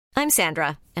I'm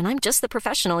Sandra, and I'm just the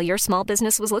professional your small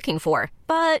business was looking for.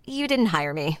 But you didn't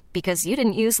hire me because you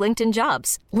didn't use LinkedIn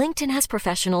Jobs. LinkedIn has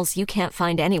professionals you can't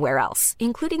find anywhere else,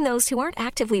 including those who aren't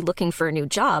actively looking for a new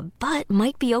job, but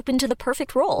might be open to the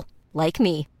perfect role, like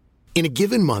me. In a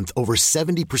given month, over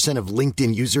 70% of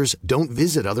LinkedIn users don't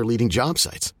visit other leading job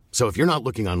sites. So if you're not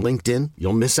looking on LinkedIn,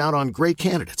 you'll miss out on great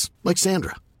candidates like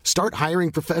Sandra. Start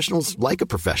hiring professionals like a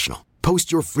professional.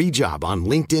 Post your free job on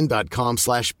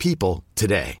linkedin.com/people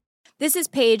today. This is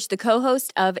Paige, the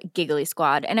co-host of Giggly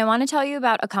Squad, and I want to tell you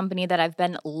about a company that I've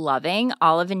been loving,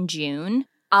 Olive & June.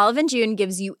 Olive & June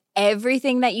gives you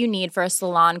everything that you need for a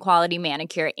salon-quality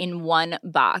manicure in one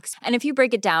box. And if you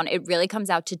break it down, it really comes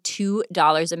out to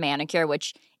 $2 a manicure,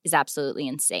 which is absolutely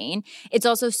insane. It's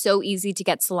also so easy to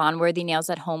get salon-worthy nails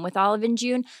at home with Olive &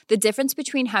 June. The difference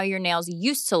between how your nails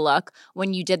used to look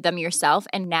when you did them yourself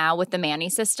and now with the Mani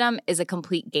system is a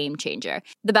complete game changer.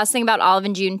 The best thing about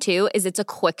Olive & June, too, is it's a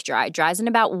quick dry. Dries in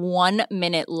about 1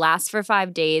 minute, lasts for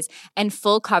 5 days, and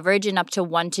full coverage in up to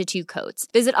 1 to 2 coats.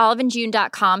 Visit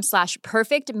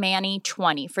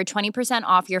oliveandjune.com/perfectmani20 for 20%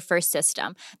 off your first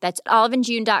system. That's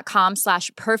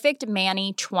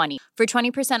oliveandjune.com/perfectmani20 for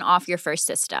 20% off your first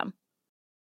system.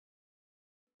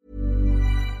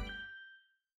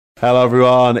 Hello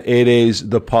everyone, it is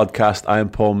the podcast. I am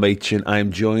Paul Machin. I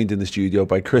am joined in the studio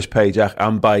by Chris Pajak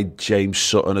and by James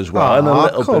Sutton as well. And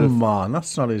come on,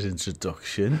 that's not his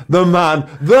introduction. The man,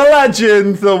 the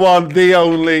legend, the one, the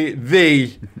only,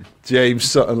 the James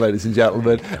Sutton, ladies and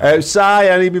gentlemen. Si,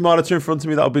 I need my monitor in front of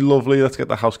me. That'll be lovely. Let's get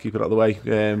the housekeeping out of the way,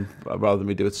 rather than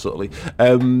me do it subtly.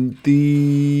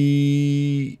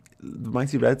 The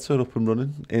Mighty Reds are up and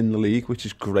running in the league, which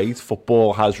is great.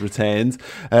 Football has returned,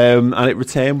 and it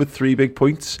returned with 3 big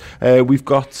points. We've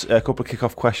got a couple of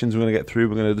kick-off questions we're going to get through.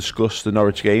 We're going to discuss the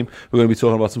Norwich game. We're going to be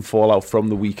talking about some fallout from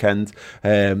the weekend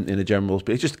in the generals,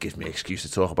 but it just gives me an excuse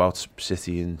to talk about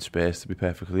City and Spurs, to be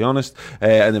perfectly honest.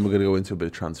 And then we're going to go into a bit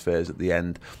of transfers at the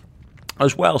end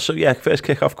as well. So yeah, first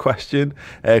kick-off question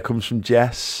comes from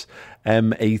Jess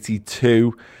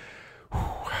M82.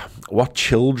 What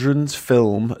children's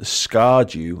film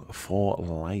scarred you for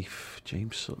life,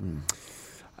 James Sutton?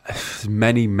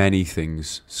 Many, many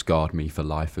things scarred me for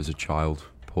life as a child,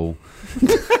 Paul.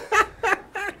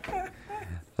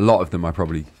 A lot of them I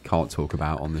probably can't talk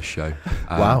about on this show.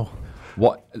 Wow.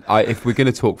 If we're going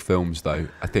to talk films, though,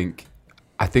 I think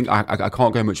I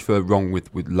can't go much further wrong with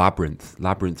Labyrinth.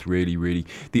 Labyrinth really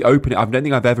the opening. I don't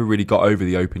think I've ever really got over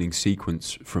the opening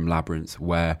sequence from Labyrinth,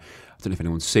 where I don't know if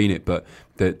anyone's seen it, but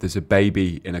there's a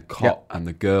baby in a cot, and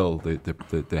the girl,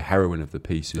 the heroine of the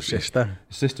piece, is the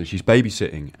sister. She's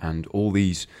babysitting, and all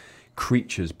these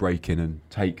creatures break in and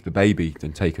take the baby,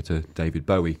 then take her to David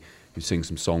Bowie, who sings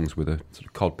some songs with a sort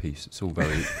of codpiece. It's all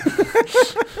very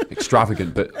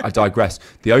extravagant, but I digress.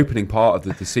 The opening part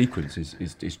of the sequence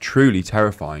is truly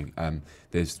terrifying.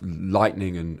 There's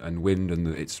lightning and wind, and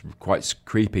it's quite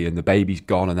creepy, and the baby's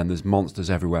gone, and then there's monsters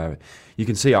everywhere. You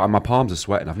can see my palms are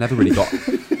sweating. I've never really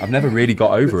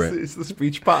got over it. It's the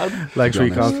speech pattern. Legs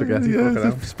we can't forget. Yeah,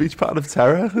 it's the speech pattern of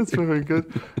terror. That's very good.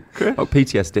 Oh,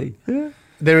 PTSD. Yeah.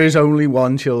 There is only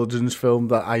one children's film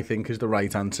that I think is the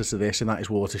right answer to this, and that is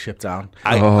Watership Down.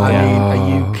 I mean, are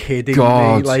you kidding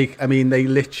me? They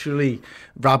literally,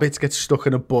 rabbits get stuck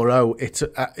in a burrow. It's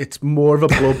more of a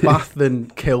bloodbath than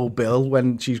Kill Bill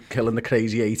when she's killing the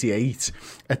crazy 88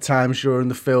 at times during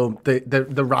the film.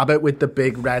 The rabbit with the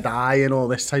big red eye and all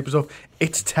this type of stuff.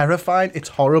 It's terrifying. It's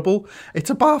horrible. It's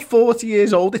about 40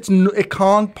 years old. It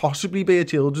can't possibly be a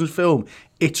children's film.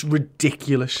 It's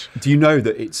ridiculous. Do you know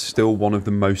that it's still one of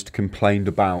the most complained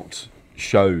about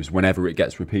shows whenever it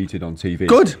gets repeated on TV?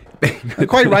 Good.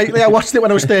 Quite rightly. I watched it when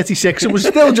I was 36 and was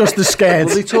still just as scared.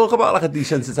 Well, they talk about like a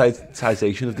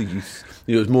desensitisation of the youth.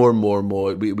 It's more and more and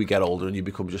more. We get older and you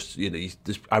become just, I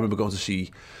remember going to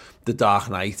see The Dark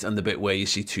Knight and the bit where you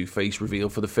see Two-Face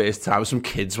revealed for the first time. Some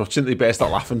kids watching, they burst out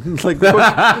laughing. Like, what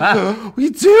are you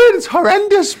doing? It's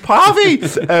horrendous, Parvy.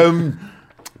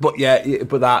 But I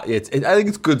think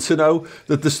it's good to know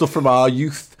that the stuff from our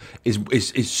youth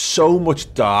is so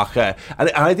much darker, and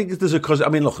I think there's look,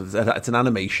 it's an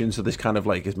animation, so this kind of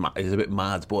like is a bit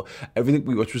mad, but everything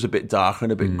we watched was a bit darker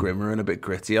and a bit grimmer and a bit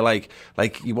grittier. Like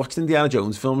you watched Indiana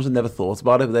Jones films and never thought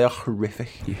about it, but they are horrific.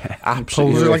 Yeah,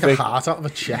 absolutely pulls horrific. like a heart out of a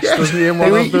chest, doesn't he? In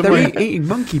one of them, they're eating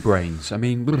monkey brains. I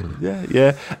mean,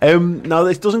 yeah. Now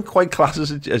this doesn't quite class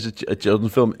as a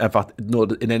children's film, in fact,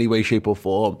 not in any way, shape, or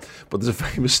form. But there's a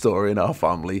famous story in our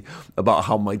family about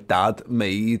how my dad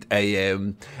made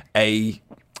a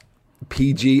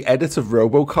PG edit of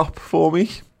RoboCop for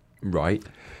me. Right.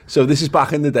 So this is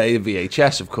back in the day of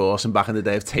VHS, of course, and back in the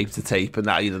day of tape to tape, and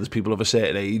that, you know, there's people of a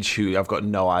certain age who have got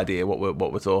no idea what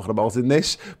we're talking about in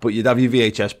this. But you'd have your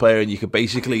VHS player, and you could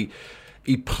basically,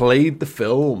 he played the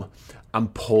film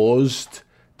and paused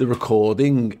the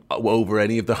recording over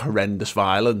any of the horrendous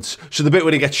violence. So the bit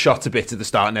where he gets shot a bit at the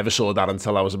start, never saw that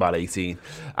until I was about 18.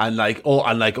 And or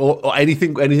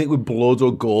anything with blood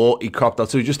or gore, he cropped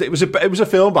out. So it was a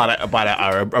film about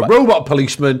a robot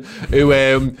policeman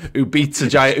who beats a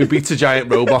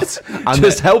giant robot and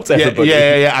just helped everybody.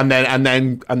 Yeah. And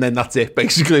then that's it,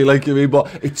 basically. Like, I mean,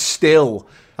 but it's still.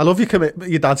 I love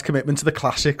your dad's commitment to the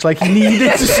classics. Like, he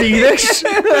needed to see this.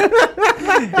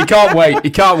 He can't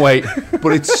wait.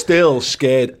 But it's still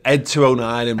scared. Ed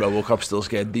 209 in RoboCop still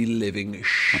scared the living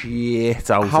shit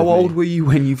out of me. How old were you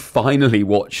when you finally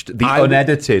watched the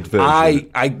unedited version?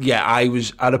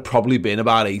 I'd have probably been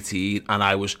about 18, and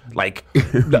I was like,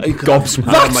 gobsmacked.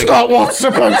 That's not what's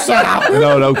supposed to happen.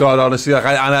 No, God, honestly,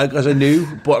 as I knew,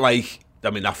 but like, I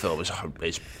mean, that film is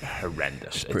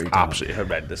horrendous. It's absolutely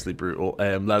horrendously brutal.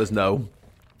 Let us know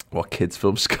what kids'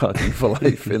 films scarred you for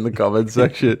life in the comment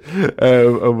section.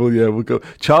 And we'll go.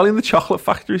 Charlie and the Chocolate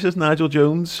Factory, says Nigel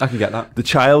Jones. I can get that. The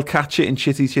Child Catcher in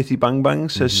Chitty Chitty Bang Bang,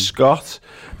 says Scott.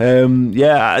 To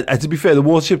be fair, the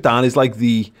Watership Down is like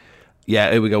the... Yeah,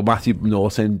 here we go. Matthew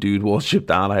Norton, dude, Watership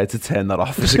Down. I had to turn that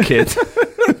off as a kid.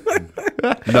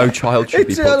 No child should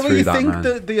be put through that, man. I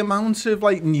think the amount of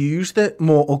like news that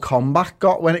Mortal Kombat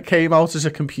got when it came out as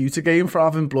a computer game for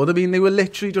having blood, I mean, they were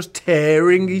literally just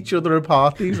tearing each other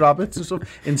apart, these rabbits and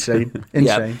stuff. Insane.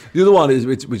 Yeah. The other one is,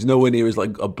 which nowhere near is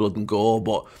like a blood and gore,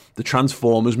 but the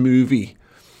Transformers movie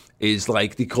is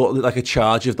like, they call it like a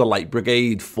charge of the Light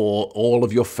Brigade for all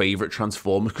of your favourite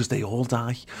Transformers, because they all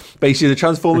die. Basically, the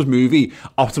Transformers movie,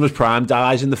 Optimus Prime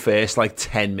dies in the first like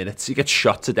 10 minutes. He gets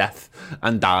shot to death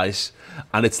and dies.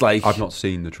 And it's like... I've not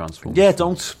seen the Transformers. Yeah,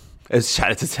 don't. It's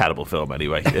a terrible film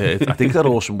anyway. I think that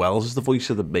Orson Welles is the voice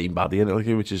of the main baddie in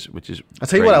it, which is I'll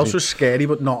tell you what else was scary,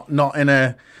 but not in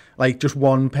a... Like, just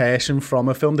one person from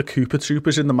a film. The Koopa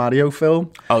Troopers in the Mario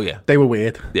film. Oh, yeah. They were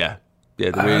weird. Yeah.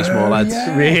 Yeah, the really small lads.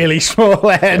 Yeah. Really small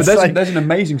lads. But there's an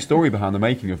amazing story behind the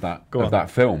making of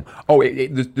that film. Oh,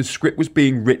 the script was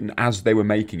being written as they were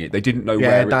making it. They didn't know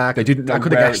where it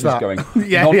was going.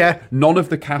 None of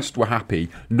the cast were happy.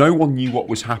 No one knew what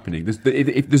was happening.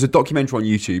 If there's a documentary on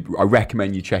YouTube, I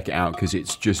recommend you check it out, because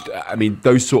it's just, I mean,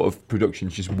 those sort of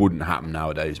productions just wouldn't happen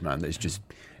nowadays, man.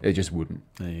 It just wouldn't.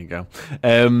 There you go.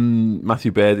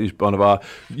 Matthew Baird, who's one of our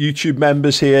YouTube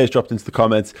members here, has dropped into the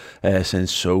comments saying,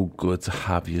 so good to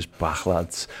have you back,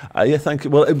 lads. Thank you.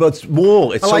 Well, but it's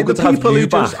more. It's so good to have you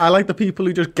back. I like the people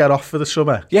who just get off for the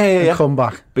summer. Yeah. Come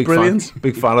back. Brilliant.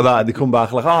 Big fan of that. And they come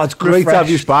back like, it's great to have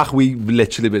you back. We've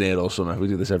literally been here all summer. We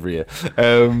do this every year.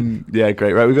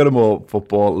 Great. Right, we've got a more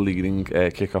football leading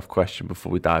kick-off question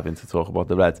before we dive into talk about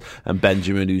the Reds. And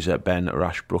Benjamin, who's at Ben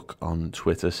Rashbrook on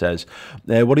Twitter, says...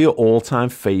 what are your all-time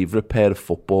favourite pair of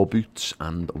football boots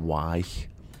and why,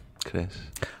 Chris?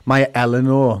 My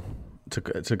Eleanor,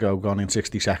 to go gone in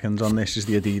 60 seconds on this, is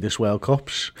the Adidas World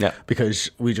Cups. Yeah.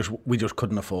 Because we just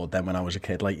couldn't afford them when I was a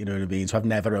kid, like, you know what I mean? So I've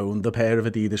never owned a pair of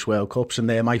Adidas World Cups, and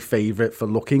they're my favourite for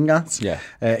looking at. Yeah.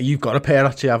 You've got a pair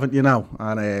actually, haven't you now?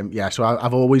 And so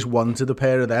I've always wanted a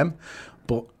pair of them.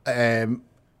 But...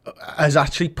 as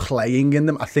actually playing in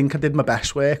them, I think I did my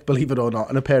best work, believe it or not,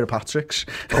 in a pair of Patrick's.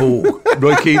 Oh,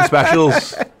 Roy Keane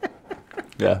specials.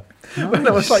 Yeah. When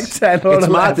I was like 10 or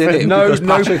 11. Mad, isn't it?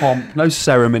 No pomp, no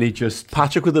ceremony, just...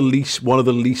 Patrick were one of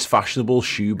the least fashionable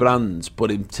shoe brands, but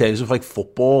in terms of like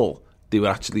football, they were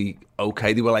actually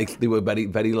okay. They were very,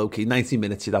 very low key. 90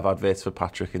 Minutes, you'd have adverts for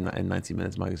Patrick in 90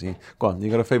 Minutes magazine. Go on, you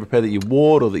got a favourite pair that you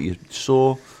wore or that you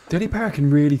saw? The only pair I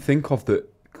can really think of that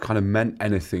kind of meant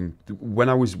anything, when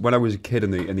I was a kid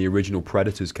and the original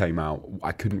Predators came out,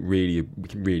 I couldn't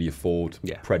really afford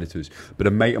Predators, but a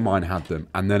mate of mine had them,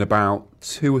 and then about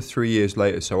 2 or 3 years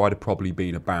later, so I'd have probably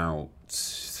been about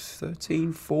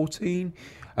 13, 14,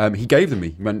 he gave them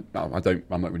me. He went, I'm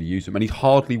not really using them, and he'd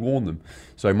hardly worn them.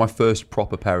 So my first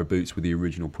proper pair of boots were the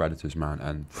original Predators, man,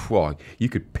 and you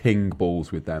could ping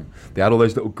balls with them. They had all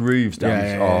those little grooves down.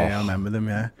 Yeah, I remember them.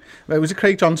 Yeah, it was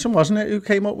Craig Johnson, wasn't it, who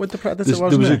came up with the Predator?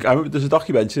 There's a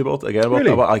documentary about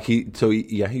really?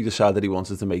 He decided he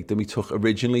wanted to make them. He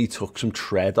took some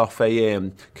tread off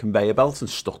a conveyor belt and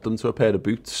stuck them to a pair of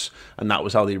boots, and that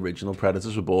was how the original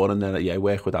Predators were born. And then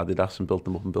worked with Adidas and built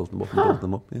them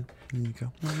up. Yeah, there you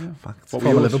go. Facts. From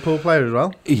a Liverpool player as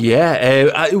well.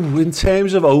 Yeah, in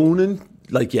terms of owning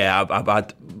like, yeah, I've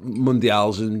had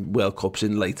Mundials and World Cups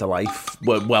in later life,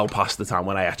 well past the time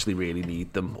when I actually really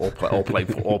need them or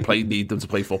need them to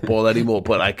play football anymore.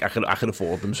 But I can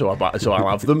afford them, so I'll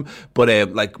have them.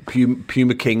 But like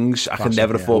Puma Kings, I can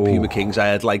never afford Puma Kings. I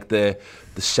had like the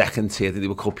second tier that they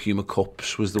were called Puma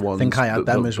Cups was the one. I think I had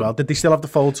them as well. Did they still have the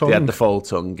full tongue? They had the full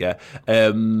tongue, yeah.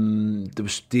 There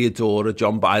was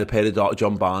Diodora, I had a pair of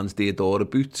John Barnes Diodora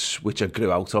boots, which I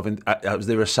grew out of.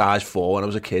 They were a size 4 when I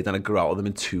was a kid, and I grew out of them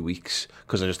in 2 weeks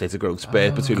because I just ate a growth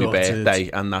spurt between my birthday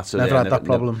and that's never had that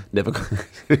problem. Never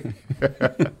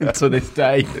to this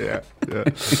day. Yeah.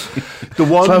 The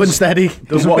ones, slow and steady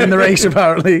doesn't win the race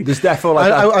apparently. There's definitely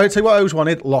like I would tell you what I always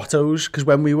wanted, lottos, because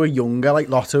when we were younger, like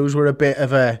lottos were a bit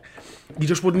of a, you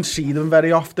just wouldn't see them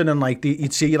very often, and like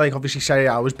you'd see like obviously Serie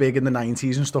A was big in the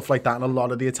 90s and stuff like that, and a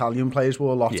lot of the Italian players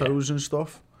wore lottos and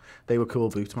stuff. They were cool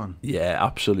boots, man. Yeah,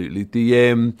 absolutely.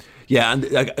 The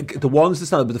the ones that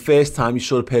stand up, but the first time you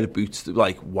saw a pair of boots that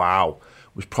like wow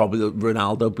was probably the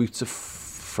Ronaldo boots of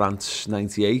France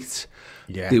 '98.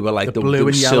 Yeah, they were like the blue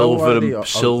and silver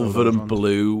and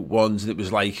blue ones. And it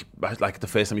was like the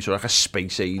first time you saw like a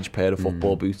space age pair of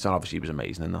football boots, and obviously he was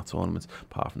amazing in that tournament,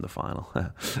 apart from the final.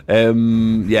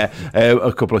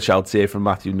 A couple of shouts here from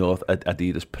Matthew North: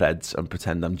 Adidas Preds and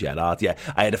Pretend I'm Gerrard. Yeah,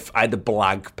 I had the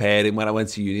black pair in when I went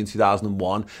to uni in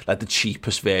 2001, like the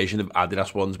cheapest version of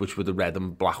Adidas ones, which were the red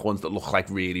and black ones that look like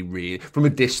really from a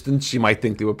distance you might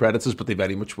think they were Predators, but they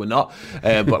very much were not.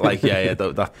 But like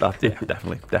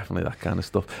definitely that kind of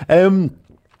stuff.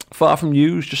 Far From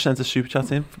You's just sent a super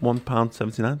chat in for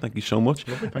 £1.79. Thank you so much.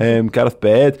 Gareth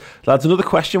Baird. Lads, another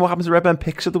question. What happens to Redmen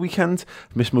picks of the weekend?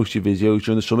 Missed most of your videos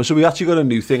during the summer. So we actually got a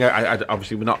new thing. I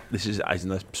obviously we're not, this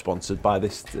isn't sponsored by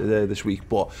this week,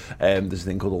 but there's a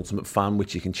thing called Ultimate Fan,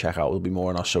 which you can check out. There'll be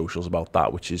more on our socials about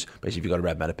that, which is basically if you've got a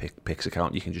Redmen picks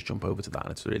account, you can just jump over to that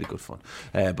and it's really good fun.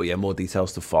 But yeah, more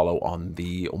details to follow on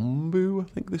the Umbu, I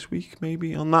think this week,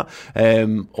 maybe on that.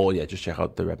 Or yeah, just check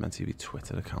out the Redmen TV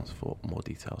Twitter account for more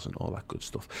details and all that good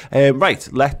stuff. Right,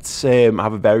 let's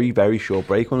have a very, very short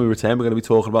break. When we return, we're going to be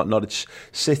talking about Norwich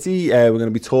City. We're going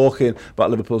to be talking about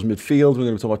Liverpool's midfield. We're going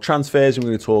to be talking about transfers. And we're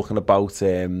going to be talking about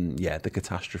the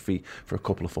catastrophe for a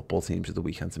couple of football teams of the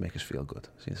weekend to make us feel good.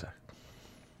 See you in a sec.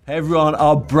 Hey everyone,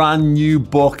 our brand new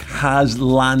book has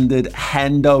landed.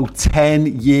 Hendo,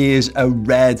 10 Years a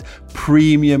Red,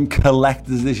 premium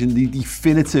collector's edition, the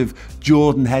definitive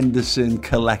Jordan Henderson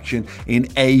collection in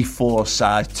A4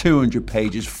 size, 200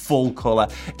 pages, full colour,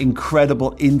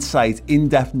 incredible insight,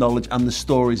 in-depth knowledge and the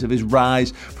stories of his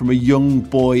rise from a young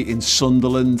boy in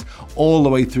Sunderland all the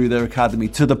way through their academy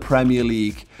to the Premier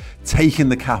League, taking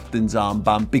the captain's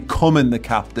armband, becoming the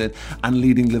captain and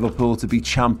leading Liverpool to be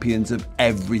champions of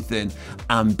everything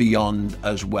and beyond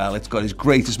as well. It's got his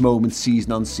greatest moments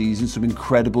season on season, some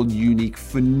incredible, unique,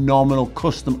 phenomenal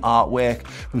custom artwork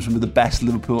from some of the best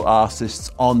Liverpool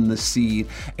artists on the scene,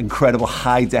 incredible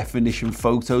high definition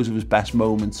photos of his best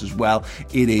moments as well.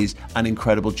 It is an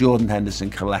incredible Jordan Henderson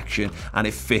collection and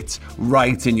it fits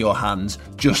right in your hands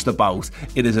just about.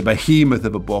 It is a behemoth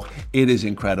of a book. It is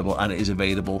incredible and it is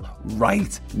available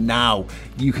right now.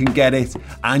 You can get it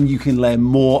and you can learn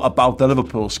more about the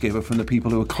Liverpool skipper from the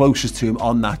people who are closest to him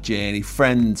on that journey.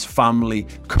 Friends, family,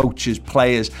 coaches,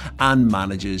 players and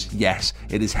managers. Yes,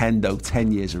 it is Hendo,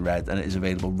 10 Years of Red, and it is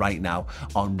available right now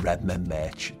on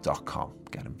redmenmerch.com.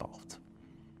 Get involved.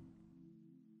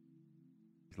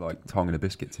 It's like tongue in a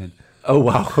biscuit tin. Oh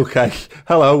wow, okay.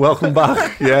 Hello, welcome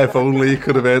back. Yeah, if only you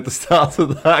could have heard the start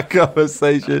of that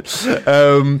conversation.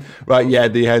 Right, yeah,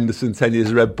 the Henderson 10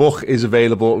 Years of Red book is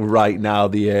available right now.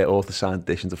 The author signed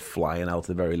editions are flying out.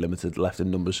 They're very limited, left in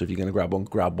numbers, so if you're going to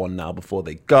grab one now before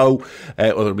they go.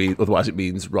 Otherwise it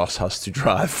means Ross has to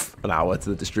drive an hour to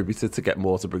the distributor to get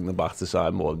more to bring them back to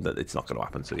sign more. It's not going to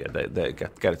happen, so yeah, they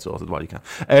get it sorted while you can.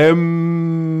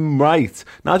 Right,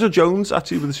 Nigel Jones,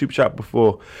 actually with the super chat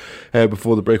before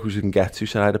the break, which we can get to,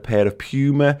 said I had a pair of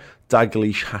Puma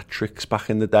Dalglish hat tricks back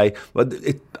in the day. But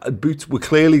boots, we're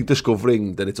clearly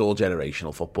discovering that it's all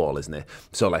generational football, isn't it?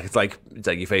 So it's like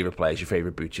your favourite players, your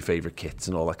favourite boots, your favourite kits,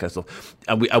 and all that kind of stuff.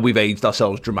 And we've aged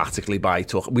ourselves dramatically by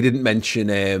talking. We didn't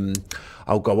mention.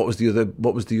 What was the other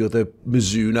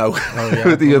Mizuno? Oh,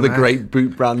 yeah. The other great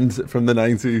boot brand from the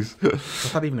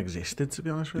 90s. That even existed, to be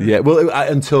honest with you. Yeah, well,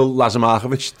 until Lazar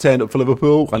Markovic turned up for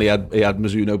Liverpool and he had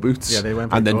Mizuno boots. Yeah, they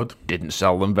went and then good. Didn't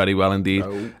sell them very well indeed.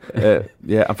 No.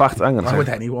 Yeah, in fact, hang on. Why would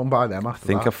anyone buy them after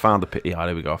that? I think I found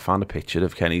there we go. I found a picture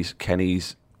of Kenny's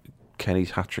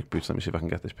hat trick boots. Let me see if I can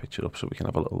get this picture up so we can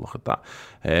have a little look at that.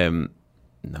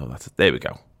 There we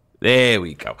go. There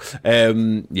we go.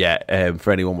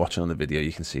 For anyone watching on the video,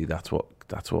 you can see that's what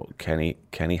Kenny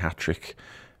hat trick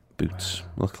boots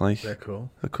look like. They're cool.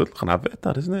 They're cool looking advert,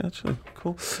 that, isn't it, actually?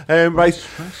 Cool. Right,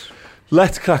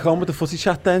 let's crack on with the footy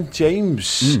chat then.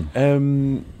 James,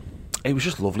 it was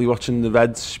just lovely watching the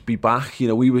Reds be back. You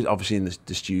know, we were obviously in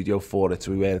the studio for it,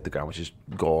 so we were at the ground, which is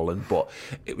galling, but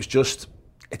it was just...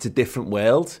 It's a different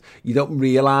world. You don't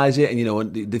realise it, and you know,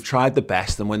 they've tried the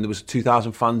best. And when there was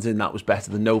 2,000 fans in, that was better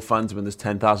than no fans. When there's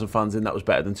 10,000 fans in, that was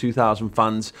better than 2,000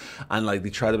 fans. And like they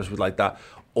tried it with like that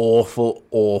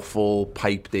awful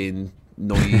piped in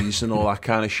noise and all that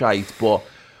kind of shite. But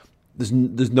there's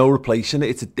no replacing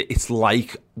it. It's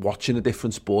like watching a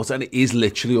different sport, and it is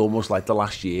literally almost like the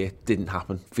last year didn't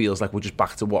happen. Feels like we're just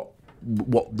back to what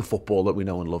the football that we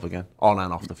know and love again, on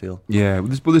and off the field. Yeah, well,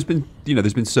 there's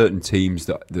been certain teams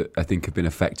that I think have been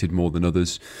affected more than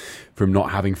others from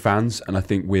not having fans, and I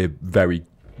think we're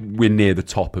near the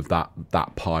top of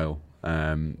that pile.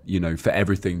 You know, for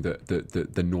everything that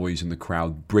the noise and the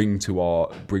crowd bring to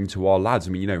our lads.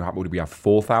 I mean, you know, what did we have?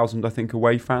 4,000, I think,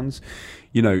 away fans.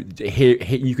 You know,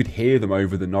 you could hear them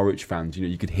over the Norwich fans. You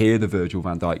know, you could hear the Virgil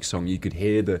van Dijk song. You could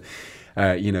hear the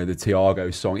the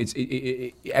Thiago song.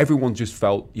 Everyone just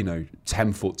felt,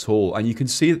 10 foot tall, and you can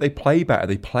see that they play better.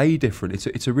 They play different.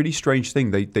 It's a really strange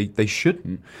thing. They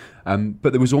shouldn't,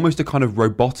 but there was almost a kind of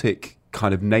robotic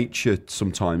kind of nature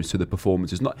sometimes to the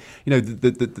performances. Not,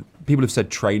 the people have said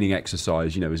training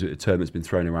exercise, is a term that's been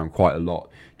thrown around quite a lot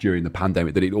during the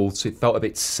pandemic, that it felt a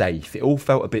bit safe. It all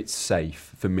felt a bit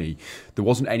safe for me. There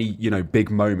wasn't any, big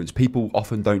moments. People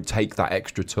often don't take that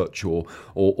extra touch or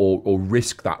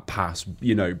risk that pass,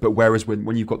 but whereas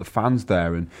when you've got the fans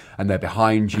there and they're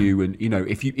behind you, and,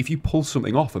 if you pull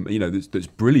something off, that's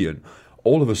brilliant,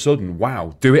 all of a sudden,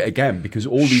 wow, do it again, because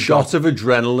all these shot of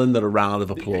adrenaline that a round of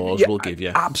applause will give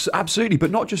you. Absolutely, but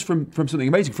not just from something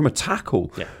amazing, from a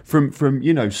tackle, from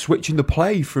switching the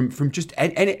play, from just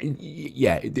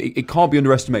it can't be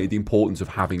underestimated, the importance of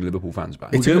having Liverpool fans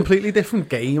back. It's a completely different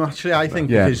game, actually, I think,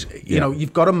 because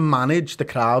you've got to manage the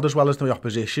crowd as well as the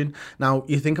opposition. Now,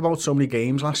 you think about so many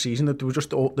games last season that they were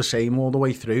just the same all the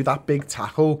way through. That big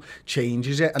tackle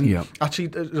changes it, and actually,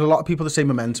 there's a lot of people that say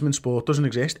momentum in sport doesn't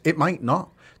exist. It might not.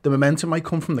 The momentum might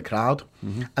come from the crowd,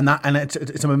 and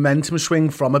it's a momentum swing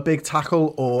from a big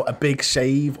tackle or a big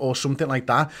save or something like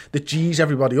that G's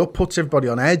everybody up, puts everybody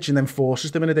on edge, and then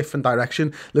forces them in a different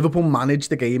direction. Liverpool managed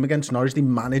the game against Norwich. They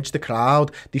managed the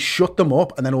crowd. They shut them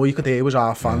up, and then all you could hear was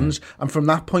our fans. And from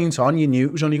that point on, you knew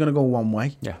it was only going to go one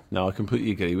way. Yeah, no, I completely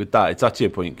agree with that. It's actually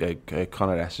a point.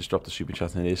 Connor S has dropped a super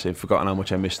chat in here saying, "Forgotten how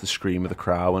much I missed the scream of the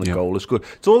crowd when a goal is good."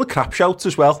 It's all the crap shouts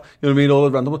as well. You know what I mean? All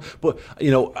the random ones. But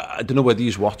I don't know whether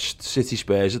you've watched City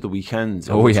Spurs at the weekend.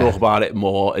 We'll talk about it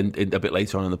more in a bit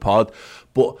later on in the pod.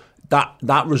 But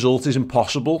that result is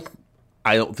impossible.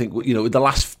 I don't think, the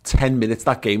last 10 minutes,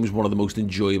 that game was one of the most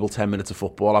enjoyable 10 minutes of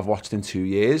football I've watched in 2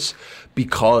 years,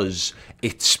 because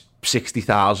it's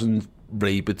 60,000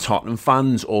 rabid Tottenham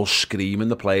fans all screaming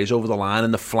the players over the line,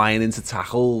 and they're flying into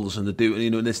tackles, and they're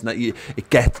doing, this and that.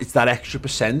 It's that extra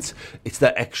percent, it's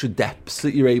that extra depth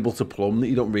that you're able to plumb that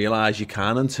you don't realise you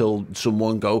can until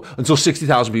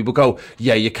 60,000 people go,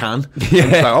 yeah, you can.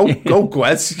 Like, go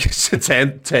ahead.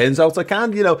 Turns out I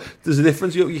can. There's a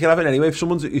difference. You can have it anyway. If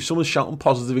someone's shouting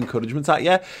positive encouragement at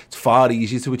you, it's far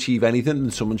easier to achieve anything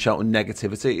than someone shouting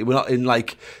negativity. We're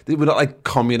not like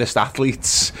communist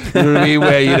athletes. You know what I mean?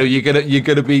 Where you're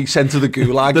gonna be sent to the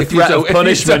gulag. The threat of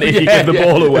punishment if you give the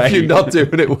ball away. If you're not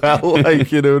doing it well,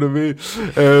 you know what I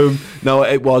mean. No,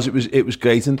 it was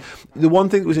great. And the one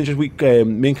thing that was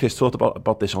interesting, me and Chris talked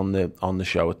about this on the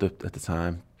show at the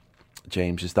time,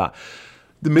 James, is that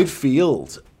the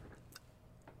midfield,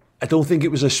 I don't think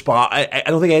it was a spark. I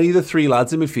don't think any of the three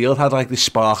lads in midfield had like this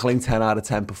sparkling 10 out of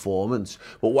 10 performance.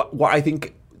 But what I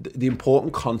think the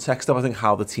important context of, I think,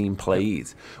 how the team played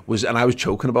was, and I was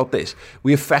joking about this,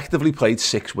 we effectively played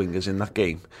 6 wingers in that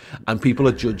game, and people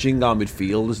are judging our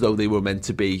midfield as though they were meant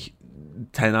to be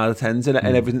 10 out of 10s and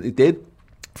everything they did.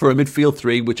 For a midfield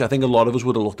 3, which I think a lot of us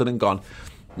would have looked at and gone,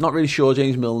 not really sure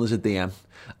James Milner's a DM,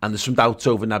 and there's some doubts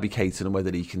over Naby Keita and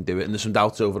whether he can do it, and there's some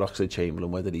doubts over Oxlade-Chamberlain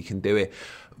whether he can do it.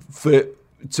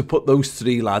 To put those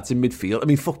 3 lads in midfield, I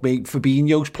mean, fuck me,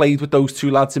 Fabinho's played with those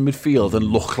 2 lads in midfield and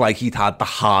looked like he'd had the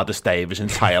hardest day of his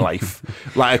entire life,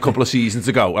 like a couple of seasons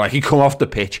ago. Like, he'd come off the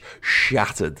pitch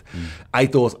shattered. I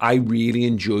thought I really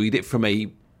enjoyed it from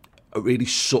a really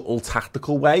subtle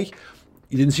tactical way.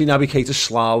 You didn't see Naby Keita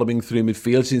slaloming through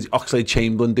midfield, you see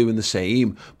Oxlade-Chamberlain doing the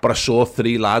same, but I saw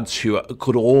 3 lads who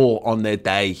could all, on their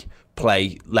day,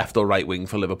 play left or right wing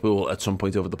for Liverpool at some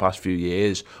point over the past few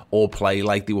years, or play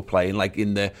like they were playing, like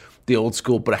in the the old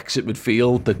school Brexit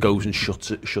midfield that goes and shuts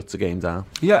the game down.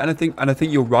 Yeah, and I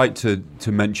think you're right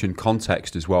to mention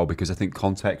context as well, because I think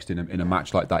context in a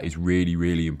match like that is really,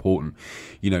 really important.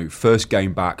 First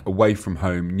game back, away from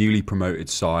home, newly promoted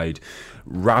side,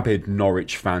 rabid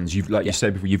Norwich fans. You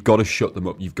said before, you've got to shut them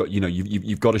up. You've got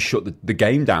you've got to shut the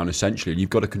game down essentially, and you've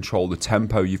got to control the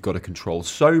tempo. You've got to control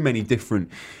so many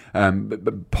different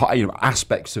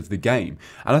aspects of the game.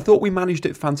 And I thought we managed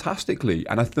it fantastically.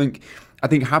 And I think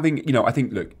having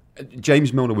look,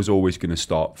 James Milner was always going to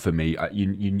start for me.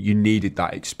 You needed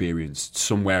that experience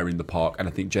somewhere in the park, and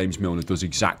I think James Milner does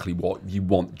exactly what you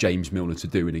want James Milner to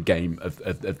do in a game of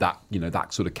that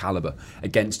that sort of caliber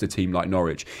against a team like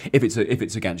Norwich. If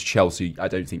it's against Chelsea, I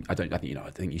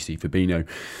think you see Fabinho.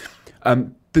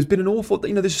 There's been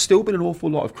there's still been an awful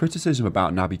lot of criticism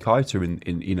about Naby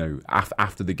Keita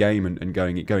after the game and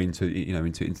going into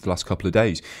the last couple of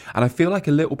days, and I feel like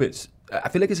it's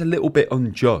a little bit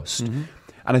unjust. Mm-hmm.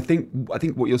 And I think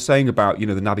what you're saying about the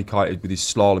Naby Keita with his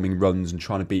slaloming runs and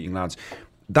trying to beating lads,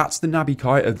 that's the Naby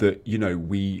Keita that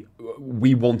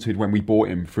we wanted when we bought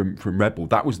him from Red Bull.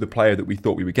 That was the player that we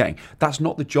thought we were getting. That's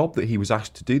not the job that he was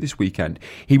asked to do this weekend.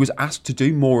 He was asked to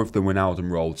do more of the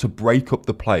Wijnaldum role, to break up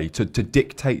the play, to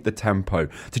dictate the tempo,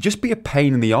 to just be a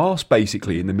pain in the arse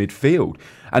basically in the midfield.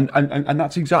 And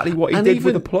that's exactly what he did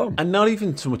with aplomb. And not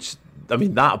even so much,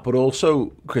 that, but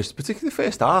also, Chris, particularly the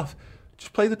first half,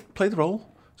 just play the role.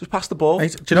 Just pass the ball.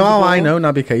 Mate, do you know how I know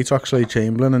Naby Keita, actually,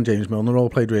 Chamberlain and James Milner all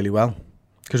played really well?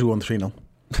 Because we won 3-0.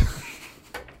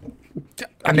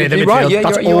 And they're the midfield. Right,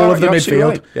 that's all of the midfield.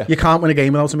 Right. Yeah. You can't win a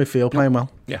game without a midfield playing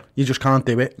well. Yeah. You just can't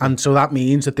do it. And so that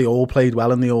means that they all played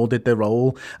well and they all did their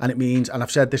role. And it means, and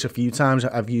I've said this a few times,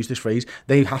 I've used this phrase,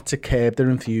 they had to curb their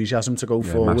enthusiasm to go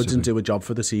forwards massively. And do a job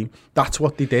for the team. That's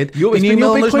what they did. Your big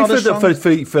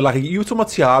point for like, you were talking about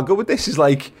Thiago with this, is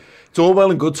like, it's all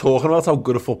well and good talking about how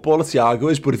good a footballer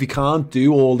Thiago is, but if he can't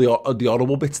do all the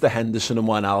horrible bits that Henderson and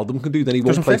Wijnaldum can do, then he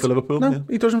won't play for Liverpool. No,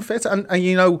 he doesn't fit. And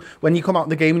when you come out in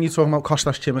the game and you're talking about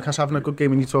Kostas Tsimikas having a good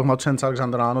game, and you're talking about Trent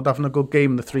Alexander-Arnold having a good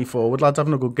game, and the 3 forward lads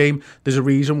having a good game, there's a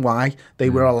reason why they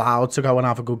were allowed to go and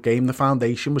have a good game. The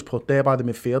foundation was put there by the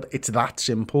midfield. It's that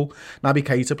simple. Naby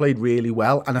Keita played really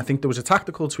well, and I think there was a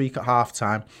tactical tweak at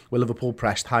half-time where Liverpool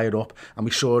pressed higher up, and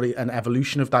we saw an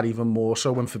evolution of that even more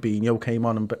so when Fabinho came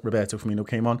on and Roberto Firmino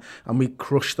came on, and we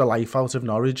crushed the life out of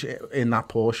Norwich in that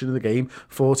portion of the game.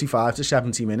 45 to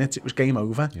 70 minutes, it was game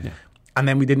over. Yeah. And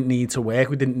then we didn't need to work,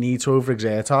 we didn't need to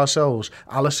overexert ourselves.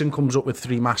 Alisson comes up with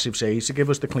 3 massive saves to give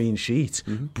us the clean sheet.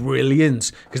 Mm-hmm.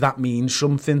 Brilliant, because that means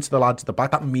something to the lads at the back.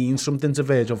 That means something to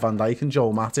Virgil van Dijk and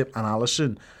Joel Matip and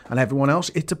Alisson and everyone else.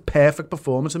 It's a perfect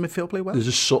performance, and midfield play well. There's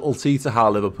a subtlety to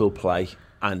how Liverpool play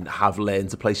and have learned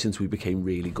to play since we became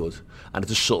really good. And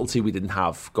it's a subtlety we didn't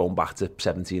have going back to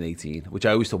 17, 18, which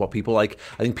I always talk about. People I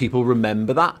think people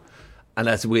remember that. And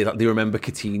that's weird. They remember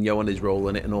Coutinho and his role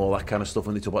in it and all that kind of stuff.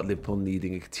 When they talk about Liverpool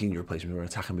needing a Coutinho replacement or an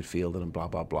attacking midfielder and blah,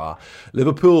 blah, blah.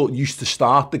 Liverpool used to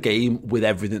start the game with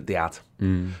everything they had.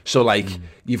 So,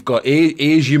 you've got,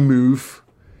 here's your move,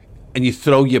 and you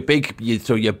throw your big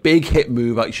hit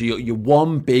move out. So your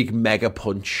one big mega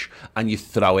punch, and you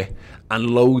throw it. And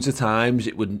loads of times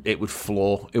it would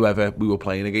floor whoever we were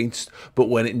playing against. But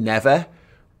when it never,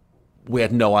 we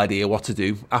had no idea what to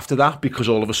do after that, because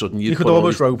all of a sudden you could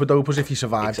almost rope-a-dope us if you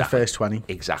survived the first 20.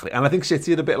 Exactly. And I think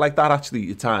City had a bit like that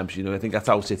actually at times. I think that's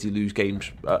how City lose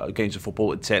games of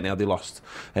football. It's certainly how they lost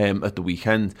at the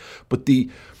weekend. But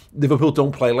Liverpool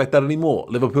don't play like that anymore.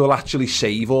 Liverpool actually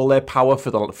save all their power for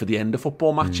the end of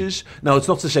football matches. Now, it's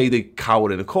not to say they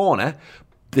cower in a corner.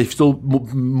 They're still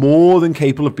more than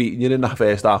capable of beating you in that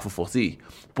first half of footy.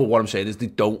 But what I'm saying is they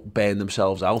don't burn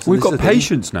themselves out. We've got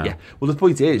patience now. Yeah. Well, the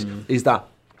point is that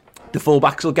the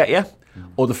full-backs will get you,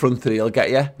 or the front 3 will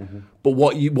get you. Mm-hmm. But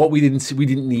what we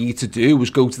didn't need to do was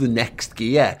go to the next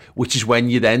gear, which is when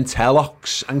you then tell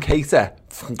Ox and Keita.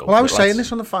 Well, I was saying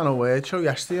this on the Final Word show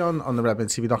yesterday on the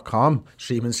redmentv.com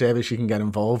streaming service. You can get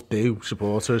involved. Do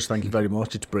support us. Thank you very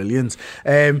much. It's brilliant.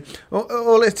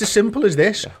 Well, it's as simple as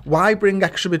this. Yeah. Why bring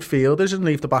extra midfielders and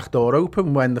leave the back door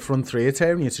open when the front 3 are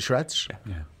tearing you to shreds?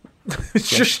 Yeah. It's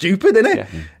just stupid, isn't it?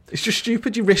 Yeah. It's just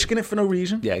stupid. You're risking it for no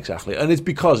reason. Yeah, exactly. And it's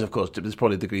because, of course, there's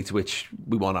probably a degree to which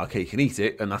we want our cake and eat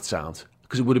it, and that's sound.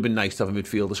 Because it would have been nice to have a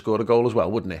midfielder score a goal as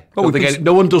well, wouldn't it? Well,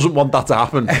 no one doesn't want that to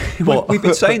happen. But we've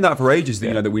been saying that for ages,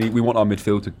 that, that we want our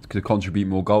midfield to contribute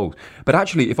more goals. But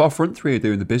actually, if our front 3 are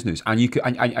doing the business, and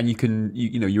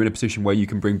you're in a position where you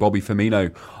can bring Bobby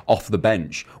Firmino off the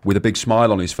bench with a big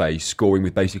smile on his face, scoring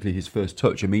with basically his first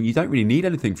touch. I mean, you don't really need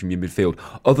anything from your midfield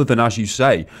other than, as you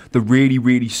say, the really,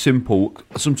 really simple,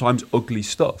 sometimes ugly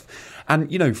stuff.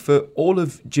 And, you know, for all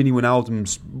of Gini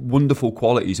Wijnaldum's wonderful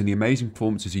qualities and the amazing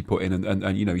performances he put in,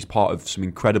 and you know, he's part of some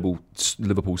incredible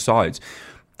Liverpool sides,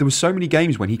 there were so many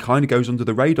games when he kind of goes under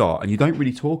the radar and you don't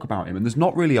really talk about him, and there's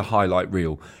not really a highlight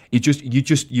reel.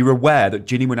 You're aware that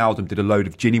Gini Wijnaldum did a load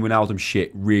of Gini Wijnaldum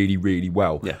shit really, really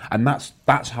well. Yeah. And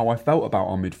that's how I felt about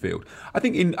our midfield. I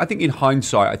think in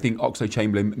hindsight, I think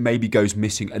Oxlade-Chamberlain maybe goes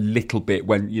missing a little bit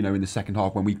when, you know, in the second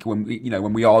half when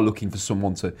we are looking for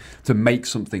someone to make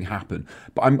something happen.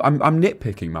 But I'm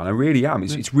nitpicking, man. I really am.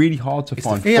 It's really hard to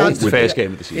find fault with the first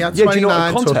game of the season. He had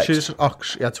 29 touches.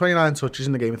 He had 29 touches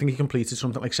in the game. I think he completed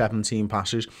something like 17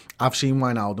 passes. I've seen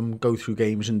Wijnaldum go through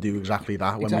games and do exactly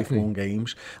that when we've won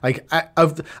games. Like,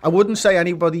 I wouldn't say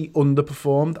anybody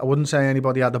underperformed. I wouldn't say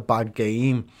anybody had a bad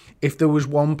game. If there was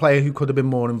one player who could have been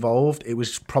more involved, it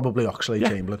was probably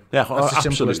Oxlade-Chamberlain. Yeah, that's as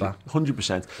simple as that.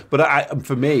 100%. But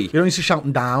for me, you don't need to shout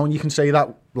him down. You can say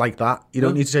that like that. You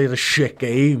don't need to say it's a shit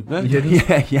game.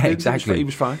 Yeah, exactly. He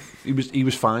was fine. He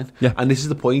was fine. Yeah. And this is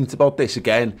the point about this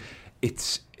again.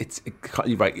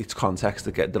 You're right. It's context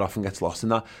that often gets lost in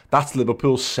that. That's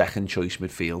Liverpool's second choice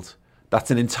midfield. That's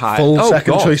an entire full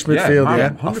second choice midfield.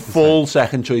 Yeah, a full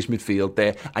second choice midfield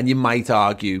there. And you might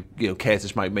argue, you know,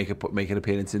 Curtis might make an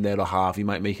appearance in there, or Harvey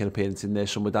might make an appearance in there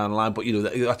somewhere down the line. But you know,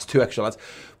 that's two extra lads.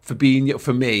 For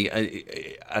me,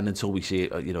 and until we see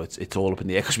it, you know, it's all up in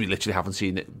the air because we literally haven't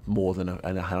seen it more than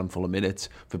a handful of minutes.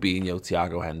 Fabinho,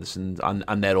 Thiago Henderson,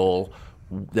 and they're all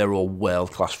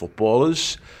world class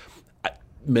footballers.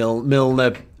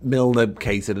 Milner,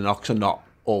 Keita and Ox are not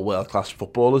all world class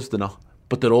footballers. They're not.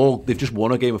 But they've just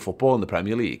won a game of football in the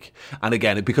Premier League. And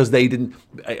again, because they didn't,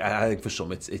 I think for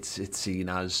some it's seen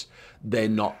as they're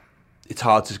not, it's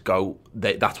hard to go,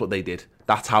 that's what they did.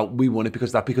 That's how we won it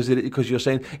because you're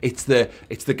saying it's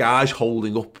the guys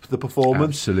holding up the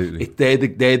performance. Absolutely. They're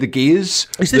the gears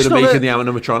that are making the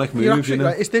animatronic moves. You know?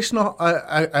 Right. Is this not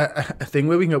a thing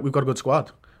where we've got a good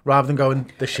squad? Rather than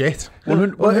going the shit.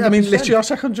 100%. I mean, literally our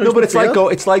second choice. No, but it's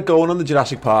like going on the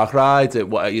Jurassic Park ride,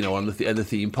 on the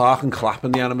theme park and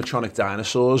clapping the animatronic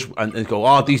dinosaurs and go,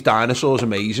 oh, these dinosaurs are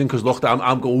amazing because look,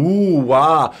 I'm going, ooh,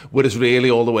 wow. Whereas really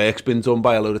all the work's been done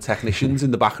by a load of technicians in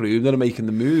the back room that are making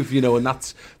the move, you know, and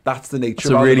that's the nature. It's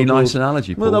a really nice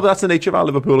analogy, Paul. Well, no, but that's the nature of how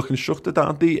Liverpool are constructed,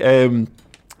 aren't they?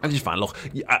 I just find, look,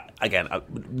 again,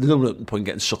 there's no point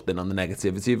getting sucked in on the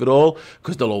negativity of it all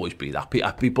because there'll always be that. I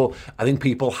think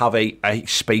people have a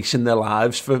space in their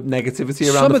lives for negativity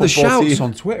around some the of the football shouts team.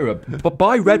 on Twitter, but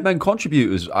by Redmen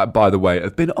contributors, by the way,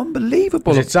 have been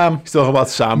unbelievable. Is it Sam? He's talking about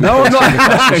Sam. No, I'm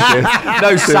not.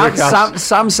 No,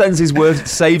 Sam saves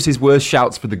his worst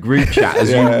shouts for the group chat, as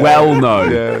you well know.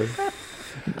 Yeah.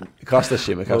 Costa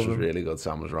Tsimikas was really good.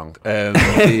 Sam was wrong.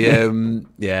 He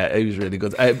was really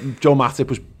good. Joe Matip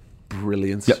was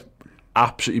brilliant. Yep.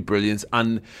 Absolutely brilliant.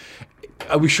 And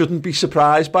we shouldn't be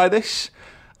surprised by this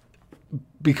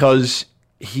because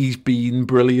he's been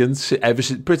brilliant ever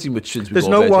since, pretty much since. There's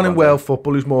no one in world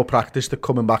football who's more practiced at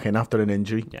coming back in after an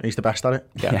injury. Yeah. He's the best at it.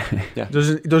 Yeah.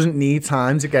 He doesn't need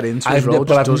time to get into his role,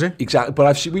 does he? Exactly. But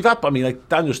like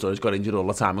Daniel Sturridge's got injured all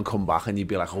the time and come back, and you'd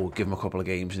be like, oh, give him a couple of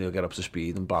games and he'll get up to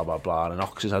speed and blah blah blah. And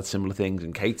Ox has had similar things,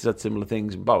 and Keita's had similar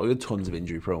things, and we've had tons of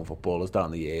injury-prone footballers down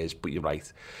the years. But you're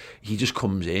right, he just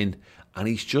comes in and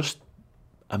he's just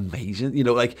amazing. You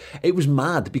know, like, it was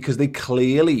mad because they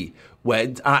clearly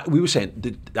went. We were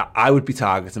saying that I would be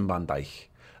targeting Van Dijk.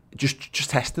 Just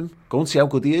test him, go and see how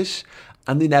good he is.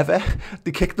 And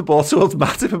they kicked the ball towards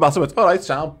Matip, and Matip went, all right,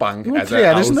 sound, bang. He went 3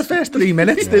 headers in the first 3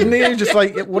 minutes, didn't he? He was just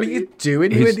like, what are you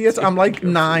doing, you idiot? I'm like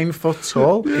 9 foot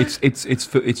tall.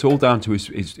 It's all down to his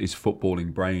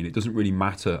footballing brain. It doesn't really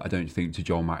matter, I don't think, to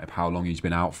Joel Matip how long he's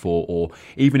been out for, or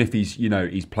even if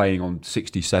he's playing on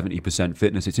 60-70%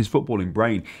 fitness. It's his footballing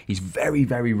brain. He's very,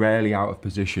 very rarely out of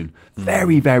position.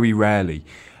 Very, very rarely.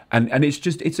 And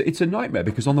it's a nightmare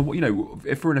because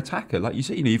if we're an attacker, like you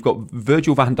say, you've got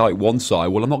Virgil van Dijk one side.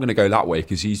 Well, I'm not going to go that way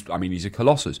because he's a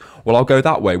colossus. Well, I'll go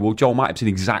that way. Well, Joel Matip's in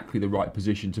exactly the right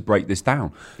position to break this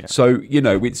down. Yeah. So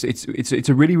it's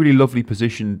a really, really lovely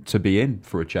position to be in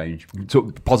for a change.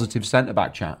 Positive centre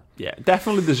back chat. Yeah,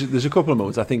 definitely. There's a couple of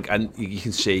moments I think, and you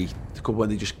can see a couple when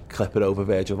they just clip it over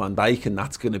Virgil van Dijk, and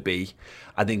that's going to be,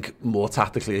 I think, more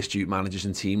tactically astute managers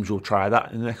and teams will try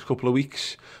that in the next couple of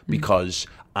weeks because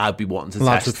I'd be wanting to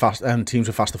lads test with teams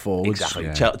with faster forwards. Exactly.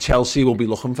 Yeah. Chelsea will be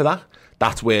looking for that.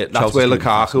 That's where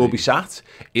Lukaku will be sat.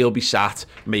 He'll be sat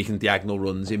making diagonal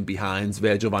runs in behind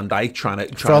Virgil van Dijk, trying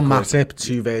to from Matip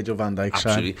to Virgil van Dijk.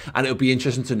 Absolutely, and it'll be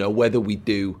interesting to know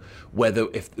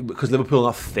because Liverpool are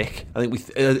not thick. I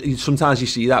think sometimes you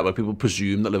see that where people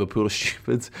presume that Liverpool are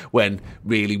stupid when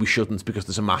really we shouldn't, because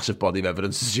there's a massive body of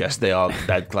evidence to suggest they are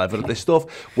dead clever at this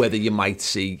stuff. Whether you might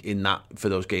see in that for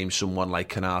those games someone like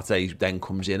Kanate then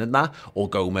comes in and that, or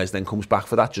Gomez then comes back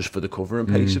for that, just for the cover and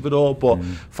pace of it all. But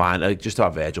fine, just to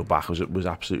have Virgil back was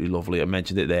absolutely lovely. I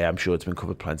mentioned it there. I'm sure it's been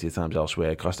covered plenty of times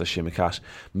elsewhere. Kostas Tsimikas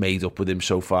made up with him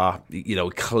so far.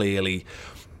 Clearly.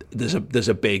 There's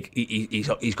a big.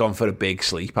 He's gone for a big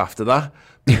sleep after that,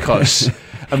 because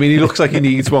he looks like he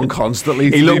needs one constantly.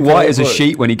 He looked white as a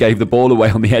sheet when he gave the ball away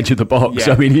on the edge of the box.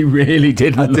 Yeah. He really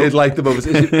did. I did like the moments.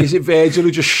 Is it Virgil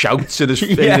who just shouts in his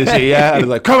ear and he's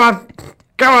like, "Come on,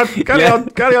 carry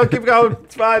on, keep going,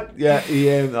 it's fine." Yeah,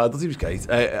 I thought he was great.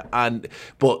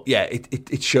 But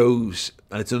it shows,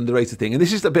 and it's an underrated thing. And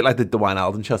this is a bit like the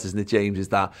Wijnaldum shot, isn't it, James? Is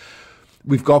that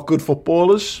we've got good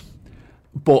footballers.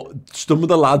 But some of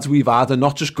the lads we've had are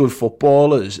not just good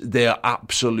footballers; they're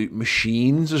absolute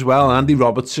machines as well. Andy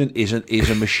Robertson is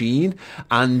a machine,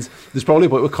 and there's probably a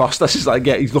point where Kostas is like,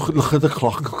 he's looking at the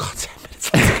clock and go, "God, 10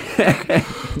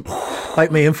 minutes."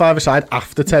 Like me and five-a-side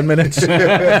after 10 minutes. but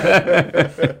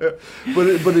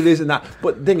it isn't that.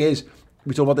 But the thing is,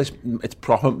 we talk about this. It's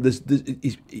proper.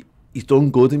 He's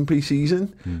done good in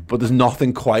pre-season, but there's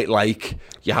nothing quite like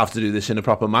you have to do this in a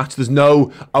proper match. There's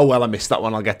no, I missed that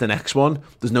one, I'll get the next one.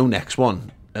 There's no next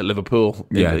one at Liverpool.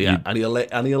 And he'll learn.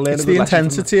 It's the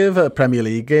intensity of a Premier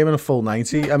League game in a full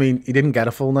 90. He didn't get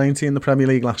a full 90 in the Premier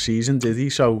League last season, did he?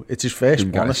 So it's his first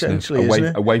one, essentially, isn't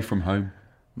it? Away from home.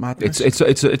 Madness.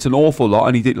 It's an awful lot,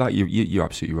 and he did, like you're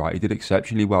absolutely right. He did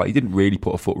exceptionally well. He didn't really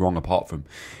put a foot wrong, apart from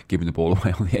giving the ball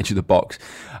away on the edge of the box.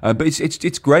 But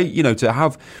it's great, to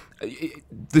have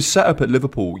the setup at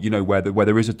Liverpool, where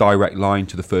there is a direct line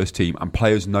to the first team, and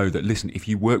players know that, listen, if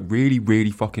you work really, really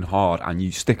fucking hard and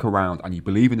you stick around and you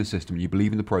believe in the system, you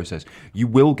believe in the process, you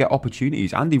will get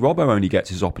opportunities. Andy Robbo only gets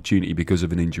his opportunity because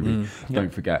of an injury.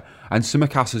 Don't forget. And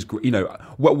Tsimikas has,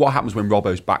 what happens when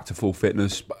Robbo's back to full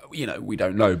fitness? We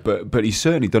don't know, but he's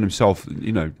certainly done himself,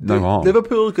 no harm.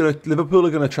 Liverpool are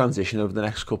going to transition over the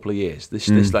next couple of years. This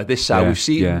side we've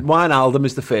seen. Wijnaldum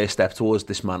is the first step towards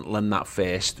dismantling that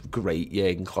first great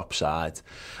Jurgen Klopp side,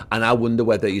 and I wonder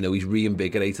whether he's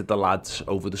reinvigorated the lads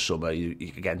over the summer.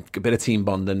 Again, a bit of team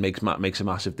bonding makes a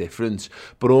massive difference,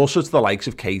 but also to the likes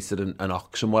of Keita and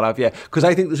Ox and what have you. Because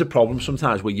I think there's a problem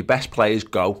sometimes where your best players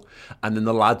go, and then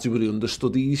the lads who are the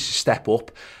understudies step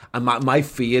up. And my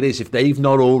fear is if they've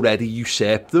not already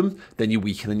usurped them, then you're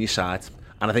weakening your side.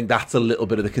 And I think that's a little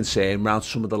bit of the concern around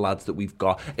some of the lads that we've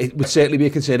got. It would certainly be a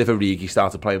concern if Origi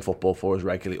started playing football for us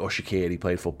regularly, or Shaqiri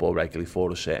played football regularly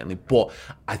for us, certainly. But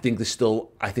I think there's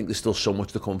still so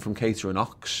much to come from Keita and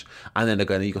Ox. And then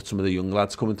again, you've got some of the young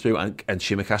lads coming through, and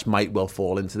Tsimikas might well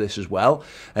fall into this as well.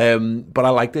 But I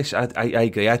like this. I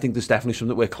agree. I think there's definitely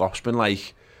something where Klopp's been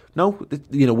like, no,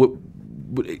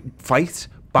 fight,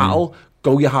 battle,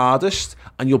 go your hardest,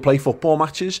 and you'll play football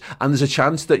matches. And there's a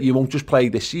chance that you won't just play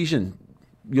this season.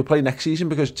 You'll play next season,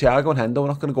 because Thiago and Hendo are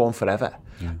not going to go on forever.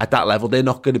 At that level, they're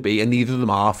not going to be, and neither of them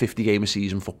are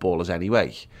 50-game-a-season footballers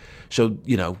anyway. So,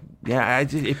 it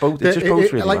just bodes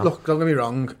really well. Look, don't get me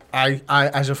wrong, I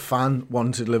as a fan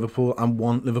wanted Liverpool and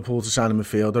want Liverpool to sign a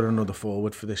midfielder and another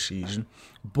forward for this season.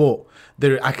 But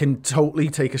I can totally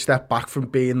take a step back from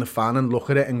being the fan and look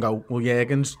at it and go, well,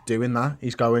 Jurgen's doing that.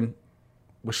 He's going,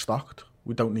 we're stocked.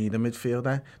 We don't need a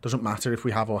midfielder. Doesn't matter if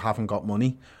we have or haven't got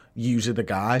money. Use of the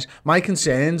guys. My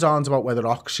concerns aren't about whether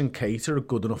Ox and Keita are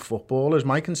good enough footballers.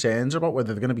 My concerns are about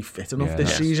whether they're going to be fit enough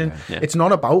this season. Yeah. It's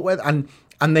not about whether, and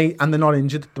they're not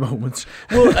injured at the moment.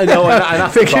 Well, I know,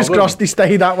 and fingers crossed they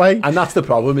stay that way. And that's the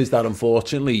problem, is that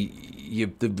unfortunately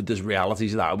there's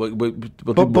realities of that. We'll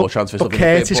do more transfer stuff. But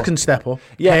Curtis can step up.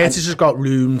 Yeah, Curtis has got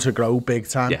room to grow big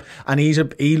time, and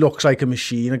he looks like a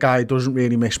machine. A guy who doesn't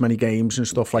really miss many games and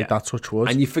stuff like that. Touch wood.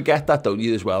 And you forget that, don't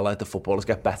you, as well? Like the footballers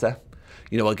get better.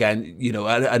 Again,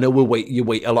 I know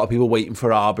a lot of people waiting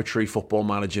for arbitrary Football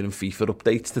Manager and FIFA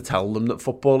updates to tell them that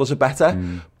footballers are better,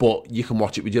 but you can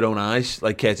watch it with your own eyes.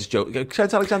 Like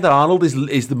Trent Alexander-Arnold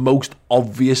is the most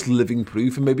obvious living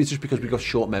proof, and maybe it's just because we've got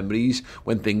short memories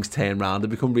when things turn around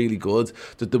and become really good,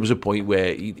 that there was a point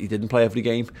where he didn't play every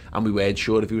game, and we weren't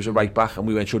sure if he was a right back, and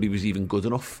we weren't sure he was even good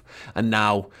enough. And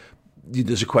now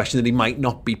there's a question that he might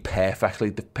not be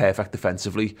perfect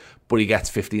defensively, but he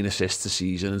gets 15 assists a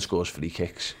season and scores free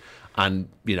kicks, and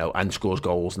scores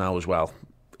goals now as well.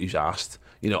 Who's asked?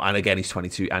 You know, and again, he's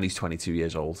 22 and he's 22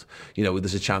 years old. You know,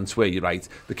 there's a chance where you're right.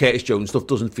 The Curtis Jones stuff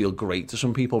doesn't feel great to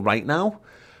some people right now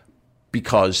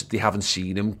because they haven't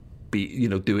seen him be a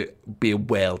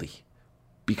worldie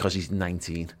because he's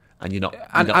 19. And you're not,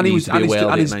 and his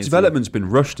development's been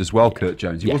rushed as well. Kurt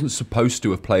Jones, he wasn't supposed to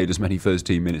have played as many first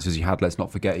team minutes as he had. Let's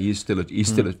not forget, he's still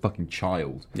a fucking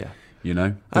child. Yeah, you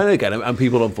know. And again, and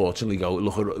people unfortunately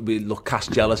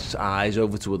cast jealous eyes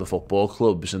over to other football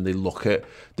clubs, and they look at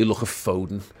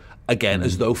Foden again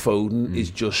as though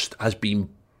Foden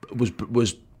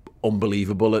was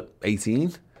unbelievable at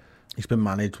 18. He's been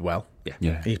managed well.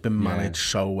 Yeah. He's been managed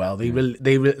so well. They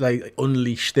like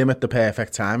unleashed him at the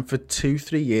perfect time. For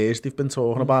 2-3 years, they've been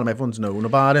talking about him. Everyone's known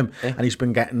about him, and he's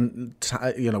been getting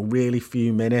really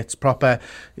few minutes, proper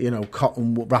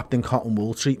wrapped in cotton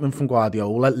wool treatment from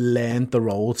Guardiola. Learned the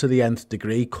role to the nth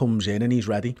degree. Comes in and he's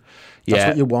ready. That's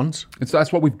what you want.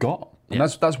 That's what we've got. And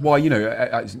that's why,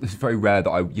 it's very rare that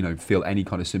I, feel any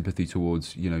kind of sympathy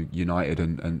towards, United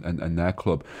and their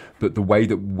club. But the way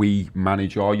that we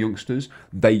manage our youngsters,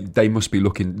 they must be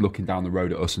looking down the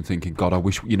road at us and thinking, God, I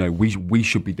wish, we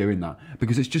should be doing that.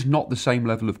 Because it's just not the same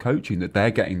level of coaching that they're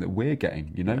getting that we're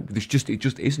getting, It just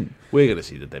isn't. We're going to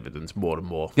see the dividends more and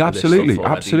more. Yeah, absolutely.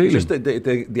 Just the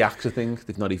AXA thing,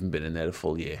 they've not even been in there a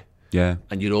full year. Yeah,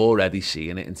 and you're already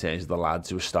seeing it in terms of the lads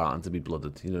who are starting to be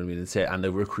blooded. You know what I mean? And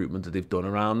the recruitment that they've done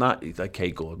around that. It's like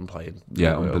Kate Gordon playing.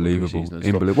 Unbelievable.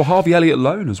 Well, Harvey Elliott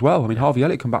loan as well. I mean, Harvey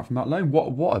Elliott come back from that loan.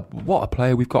 What a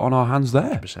player we've got on our hands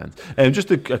there. 100%.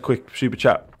 Just a quick super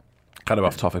chat. Kind of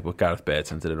off topic, but Gareth Baird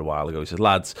sent it in a while ago. He says,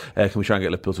 lads, can we try and get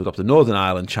Liverpool to adopt a Northern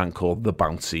Ireland chant called The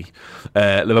Bouncy?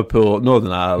 Liverpool,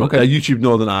 Northern Ireland, YouTube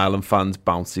Northern Ireland fans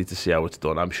bouncy to see how it's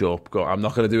done. I'm sure. I'm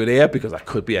not going to do it here because that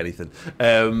could be anything.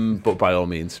 But by all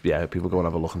means, people go and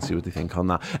have a look and see what they think on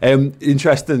that.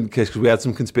 Interesting, because we had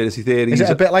some conspiracy theories. Is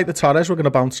it a bit like the Torres we're going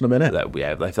to bounce in a minute?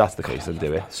 Yeah, if that's the case, then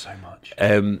do it. So much.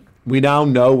 We now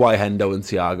know why Hendo and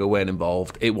Thiago weren't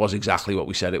involved. It was exactly what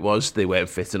we said it was. They weren't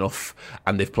fit enough,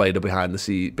 and they've played a behind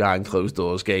closed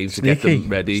doors game to get them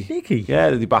ready. Sneaky.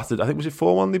 Yeah, they battered. I think was it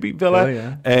 4-1 they beat Villa.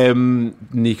 Yeah.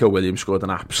 Nico Williams scored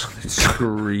an absolute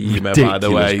screamer. By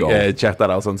the way, check that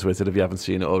out on Twitter if you haven't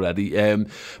seen it already.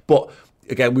 But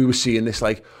again, we were seeing this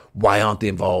like, why aren't they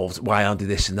involved? Why aren't they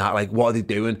this and that? Like, what are they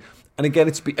doing? And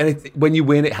again, when you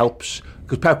win, it helps.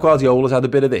 Because Pep Guardiola's had a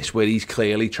bit of this, where he's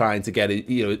clearly trying to get it.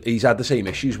 He's had the same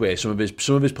issues where some of his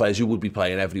players who would be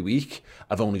playing every week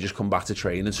have only just come back to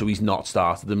training, so he's not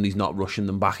started them and he's not rushing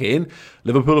them back in.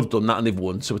 Liverpool have done that and they've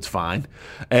won, so it's fine.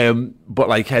 But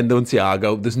like Hendo and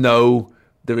Thiago,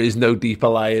 there is no deeper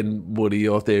lying worry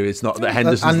or theory. It's not that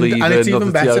Henderson's leaving. And it's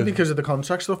even better because of the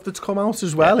contract stuff that's come out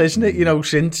as well, isn't it?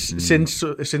 Since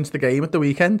the game at the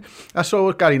weekend. I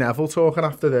saw Gary Neville talking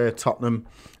after the Tottenham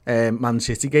Man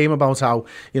City game about how,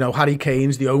 Harry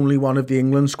Kane's the only one of the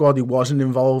England squad who wasn't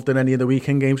involved in any of the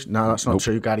weekend games. No, that's not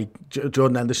true, Gary.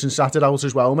 Jordan Henderson sat it out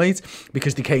as well, mate,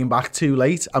 because they came back too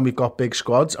late and we've got big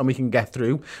squads and we can get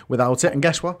through without it. And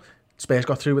guess what? Spurs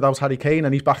got through without Harry Kane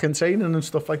and he's back in training and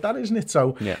stuff like that, isn't it?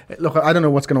 So, Look, I don't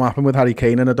know what's going to happen with Harry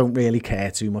Kane and I don't really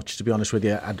care too much, to be honest with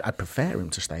you. I'd prefer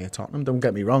him to stay at Tottenham, don't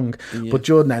get me wrong. But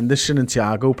Jordan Henderson and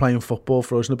Thiago playing football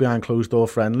for us in a behind closed door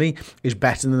friendly is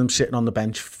better than them sitting on the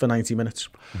bench for 90 minutes.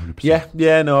 100%.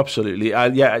 Yeah, no, absolutely.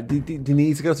 They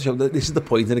need to go to show that this is the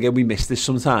point, and again, we miss this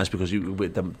sometimes because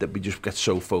we just get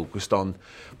so focused on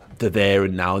the there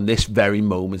and now, and this very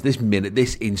moment, this minute,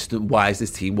 this instant. Why is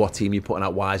this team? What team are you putting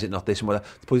out? Why is it not this and whatever?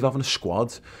 The point of having a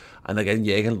squad. And again,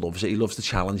 Jürgen loves it. He loves the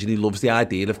challenge, and he loves the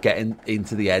idea of getting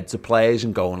into the heads of players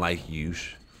and going like,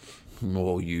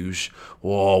 what are you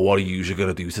going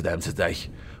to do to them today?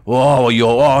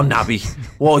 Naby.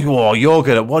 What are you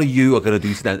going to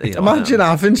do to them? Imagine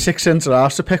having 6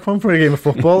 centre-halves to pick one for a game of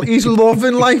football. He's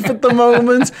loving life at the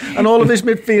moment, and all of his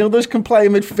midfielders can play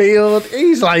midfield.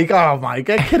 He's like, oh my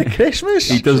God, kid of Christmas.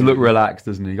 He does look relaxed,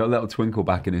 doesn't he? Got a little twinkle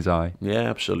back in his eye. Yeah,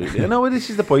 absolutely. I know this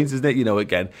is the point, isn't it?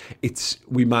 Again,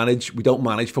 we don't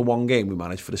manage for one game, we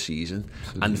manage for the season.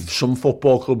 Absolutely. And some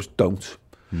football clubs don't.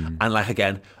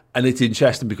 And it's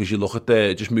interesting because you look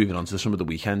at just moving on to some of the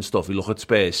weekend stuff, you look at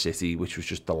Spurs City, which was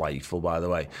just delightful, by the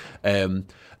way.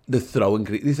 They threw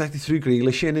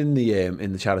Grealish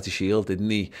in the Charity Shield, didn't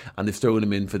he? And they've thrown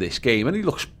him in for this game, and he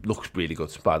looks really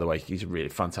good, by the way. He's a really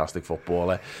fantastic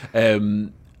footballer.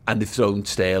 And they've thrown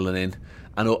Sterling in,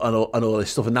 and all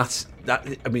this stuff, and that's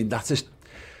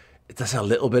a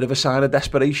little bit of a sign of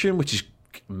desperation, which is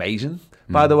amazing,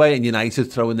 by the way. And United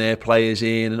throwing their players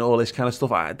in and all this kind of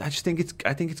stuff. I just think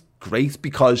it's great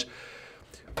because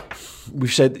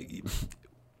we've said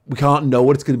we can't know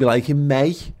what it's going to be like in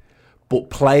May, but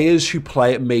players who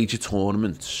play at major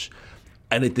tournaments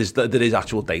and there is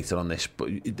actual data on this, but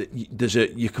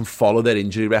you can follow their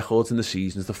injury records in the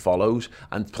seasons that follows,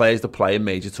 and players that play in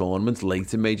major tournaments,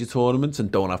 late in major tournaments, and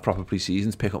don't have proper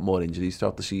pre-seasons pick up more injuries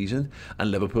throughout the season.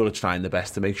 And Liverpool are trying their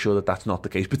best to make sure that that's not the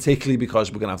case, particularly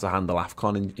because we're going to have to handle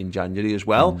AFCON in January as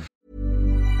well.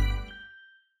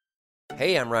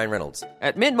 Hey, I'm Ryan Reynolds.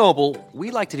 At Mint Mobile,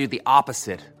 we like to do the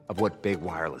opposite of what Big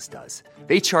Wireless does.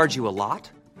 They charge you a lot.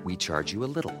 We charge you a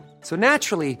little. So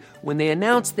naturally, when they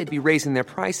announced they'd be raising their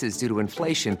prices due to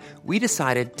inflation, we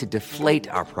decided to deflate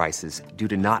our prices due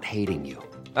to not hating you.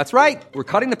 That's right. We're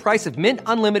cutting the price of Mint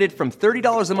Unlimited from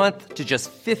 $30 a month to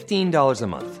just $15 a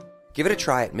month. Give it a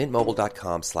try at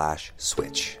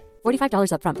mintmobile.com/switch.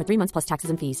 $45 up front for 3 months plus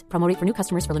taxes and fees. Promo rate for new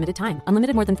customers for limited time.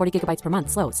 Unlimited more than 40 gigabytes per month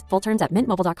slows. Full terms at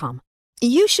mintmobile.com.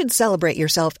 You should celebrate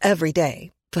yourself every day.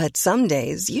 But some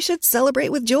days you should celebrate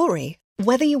with jewelry.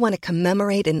 Whether you want to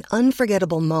commemorate an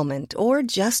unforgettable moment or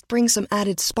just bring some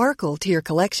added sparkle to your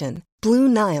collection, Blue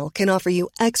Nile can offer you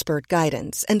expert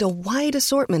guidance and a wide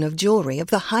assortment of jewelry of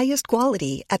the highest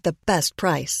quality at the best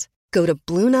price. Go to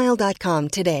BlueNile.com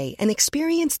today and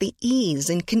experience the ease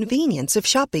and convenience of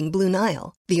shopping Blue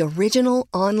Nile, the original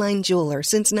online jeweler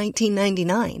since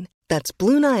 1999. That's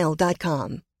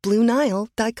BlueNile.com.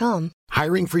 BlueNile.com.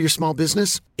 Hiring for your small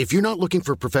business? If you're not looking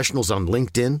for professionals on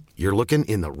LinkedIn, you're looking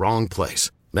in the wrong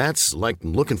place. That's like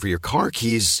looking for your car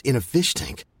keys in a fish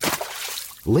tank.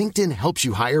 LinkedIn helps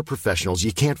you hire professionals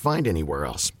you can't find anywhere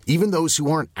else, even those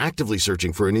who aren't actively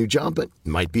searching for a new job but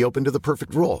might be open to the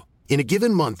perfect role. In a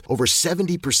given month, over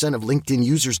 70% of LinkedIn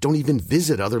users don't even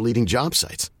visit other leading job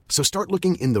sites. So start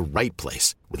looking in the right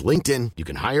place. With LinkedIn, you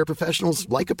can hire professionals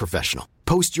like a professional.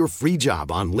 Post your free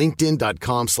job on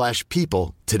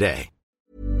linkedin.com/people today.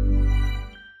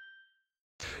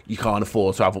 You can't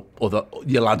afford to have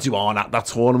your lads who aren't at that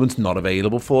tournament not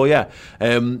available for you.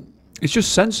 It's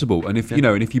just sensible, and if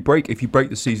you break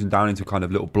the season down into kind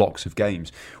of little blocks of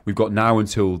games, we've got now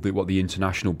until the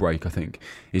international break, I think,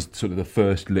 is sort of the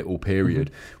first little period.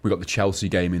 We've got the Chelsea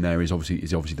game in there is obviously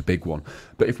the big one.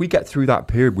 But if we get through that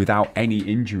period without any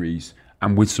injuries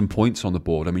and with some points on the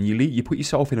board, I mean, you put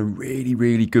yourself in a really,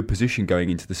 really good position going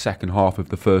into the second half of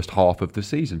the first half of the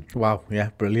season. Wow, yeah,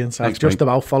 brilliant. I've just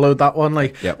about followed that one.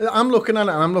 Yep. I'm looking at it,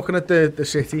 and I'm looking at the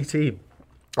City team.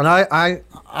 And I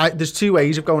there's two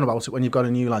ways of going about it when you've got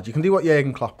a new lad. You can do what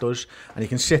Jurgen Klopp does, and you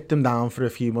can sit them down for a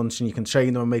few months and you can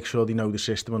train them and make sure they know the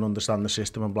system and understand the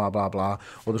system and blah, blah, blah.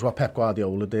 Or there's what Pep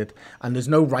Guardiola did. And there's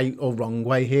no right or wrong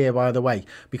way here, by the way,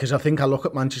 because I think I look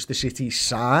at Manchester City's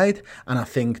side and I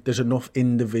think there's enough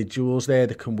individuals there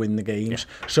that can win the games.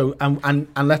 Yeah. So, and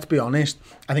let's be honest,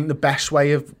 I think the best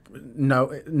way of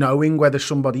knowing whether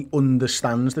somebody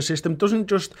understands the system, doesn't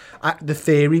just the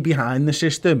theory behind the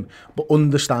system, but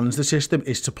understands the system,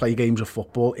 is to play games of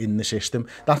football in the system.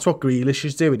 That's what Grealish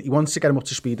is doing. He wants to get him up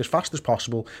to speed as fast as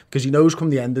possible because he knows come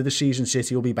the end of the season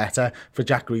City will be better for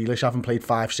Jack Grealish having played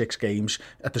 5-6 games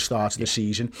at the start of the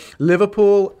season.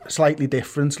 Liverpool, slightly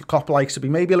different. Klopp likes to be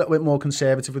maybe a little bit more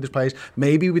conservative with his players.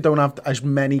 Maybe we don't have as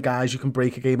many guys who can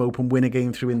break a game open, win a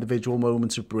game through individual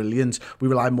moments of brilliance. We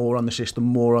rely more on the system,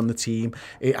 more on the team,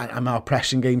 and our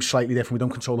pressing game's slightly different. We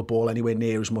don't control the ball anywhere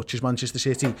near as much as Manchester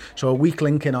City. So a weak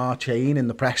link in our chain in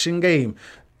the pressing game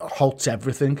halts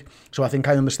everything. So I think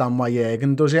I understand why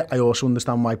Jurgen does it. I also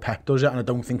understand why Pep does it, and I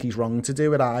don't think he's wrong to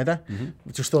do it either.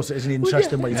 I just thought it was an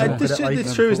interesting way to look at it.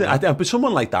 It's true, isn't it? But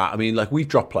someone like that, I mean, like, we've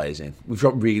dropped players in. We've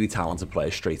dropped really talented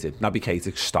players straight in. Naby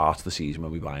Keita starts the season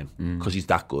when we buy him because he's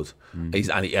that good.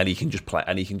 And he can just play.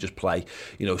 And he can just play.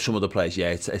 You know, some of the players,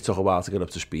 it took a while to get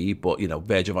up to speed, but, you know,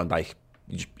 Virgil van Dijk,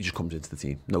 he just comes into the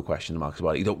team, no question marks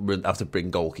about it. You don't have to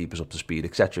bring goalkeepers up to speed,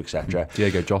 etc., etc.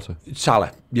 Diego Jota,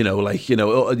 Salah,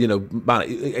 man,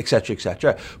 etc.,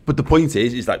 etc. But the point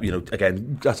is that, you know,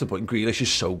 again, that's the point. Grealish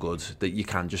is so good that you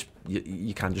can just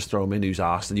throw him in who's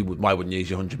arsed, and why wouldn't you use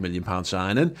your £100 million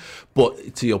signing?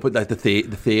 But to your point, like the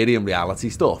theory and reality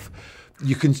stuff.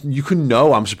 You can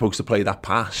know I'm supposed to play that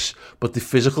pass, but the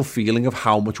physical feeling of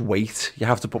how much weight you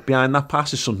have to put behind that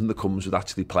pass is something that comes with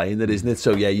actually playing it, isn't it?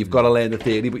 So yeah, you've got to learn the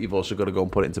theory, but you've also got to go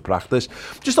and put it into practice.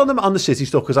 Just on the City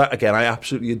stuff, because I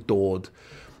absolutely adored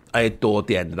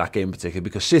the end of that game in particular,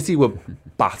 because City were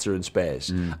battering Spurs,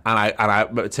 and I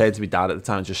turned to my dad at the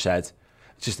time and just said,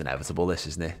 "It's just inevitable, this,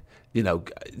 isn't it? you know,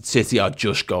 City are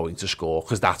just going to score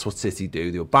because that's what City do.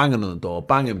 They were banging on the door,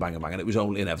 banging, and it was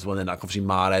only inevitable. And then obviously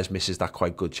Mahrez misses that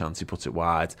quite good chance. He puts it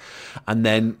wide,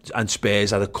 and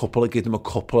Spurs had give them a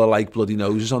couple of like bloody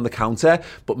noses on the counter,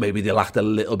 but maybe they lacked a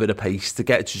little bit of pace to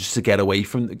get away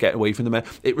from them.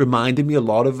 It reminded me a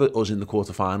lot of us in the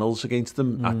quarterfinals against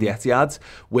them at the Etihad,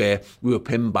 where we were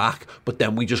pinned back, but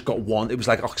then we just got one. It was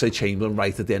like Oxlade-Chamberlain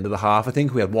right at the end of the half. I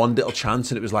think we had one little chance,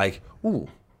 and it was like, ooh.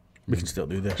 We can still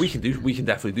do this. We can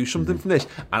definitely do something from this.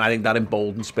 And I think that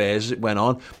emboldened Spurs as it went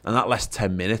on. And that last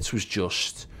 10 minutes was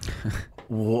just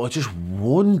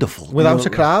wonderful. Without a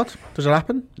crowd, does it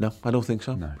happen? No, I don't think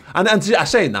so. No. And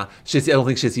saying that, City, I don't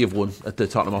think City have won at the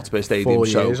Tottenham Hotspur Stadium. 4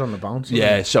 years on the bounce.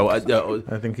 Yeah, so I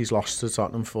think he's lost to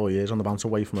Tottenham 4 years on the bounce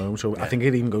away from home. So I think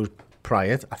it even goes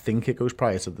prior. I think it goes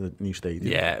prior to the new stadium.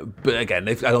 Yeah, but again,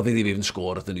 I don't think they've even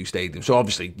scored at the new stadium. So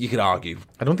obviously, you could argue.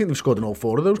 I don't think they've scored in all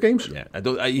 4 of those games.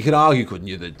 Yeah, you could argue, couldn't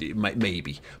you, that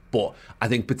maybe. But I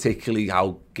think particularly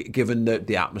how, given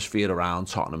the atmosphere around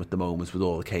Tottenham at the moment with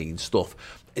all the Kane stuff,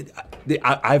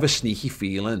 I have a sneaky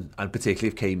feeling, and particularly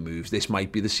if Kane moves, this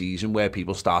might be the season where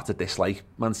people start to dislike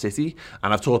Man City.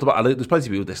 And I've talked about, there's plenty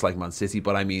of people who dislike Man City,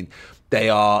 but I mean,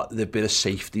 they've been a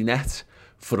safety net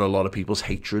for a lot of people's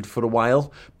hatred for a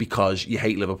while, because you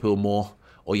hate Liverpool more,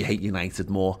 or you hate United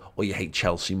more, or you hate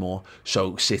Chelsea more.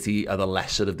 So City are the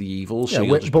lesser of the evils.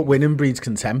 Yeah, but winning breeds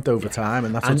contempt over time,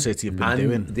 and that's what City have been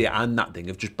doing. And that thing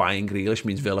of just buying Grealish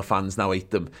means Villa fans now hate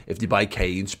them. If they buy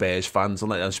Kane, Spurs fans,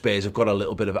 and Spurs have got a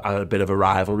little bit of a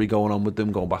rivalry going on with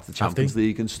them, going back to the Champions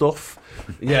League and stuff.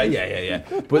 Yeah.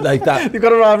 But like that, you've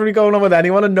got a rivalry going on with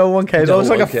anyone, and no one cares. It's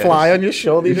like a fly on your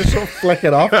shoulder. You just sort of flick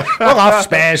it off. Well, off,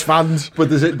 Spurs fans. But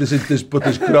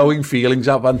there's growing feelings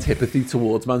of antipathy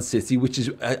towards Man City, which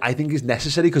is, I think, is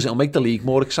necessary, because it'll make the league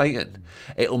more exciting.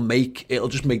 It'll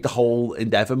just make the whole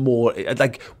endeavour more,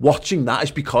 like, watching that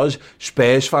is because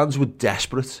Spurs fans were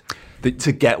desperate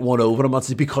to get one over on Man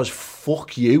City, because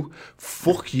fuck you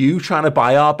trying to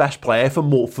buy our best player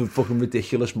for fucking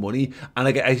ridiculous money. And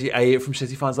I hear from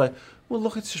City fans like, well,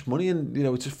 look, it's just money, and you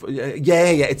know, it's just, yeah.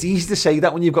 It's easy to say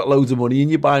that when you've got loads of money and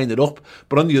you're buying it up,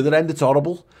 but on the other end, it's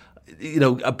horrible. You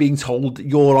know, being told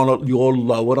you're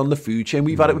lower on the food chain.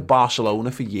 We've had it with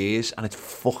Barcelona for years, and it's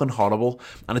fucking horrible.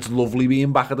 And it's lovely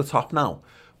being back at the top now.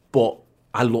 But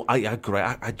I agree.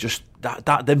 I just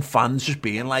that them fans just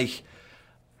being like,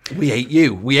 we hate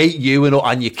you,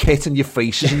 and your kit and your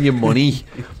faces and your money.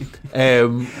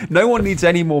 No one needs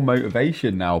any more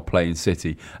motivation now playing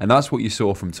City, and that's what you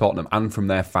saw from Tottenham and from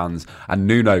their fans. And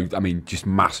Nuno, I mean, just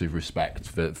massive respect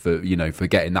for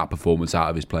getting that performance out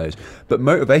of his players. But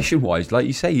motivation wise, like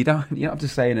you say, you don't have to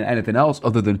say anything else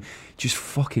other than just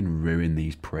fucking ruin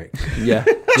these pricks. Yeah.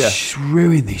 Just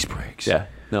ruin these pricks. Yeah,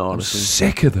 no, honestly, I'm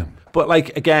sick of them. But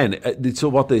like, again,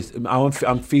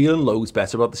 I'm feeling loads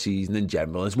better about the season in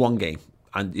general. It's one game.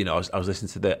 And, you know, I was listening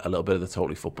to a little bit of the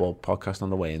Totally Football podcast on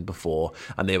the way in before,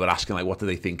 and they were asking, like, what do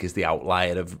they think is the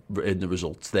outlier in the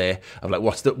results there? Of like,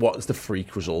 what's the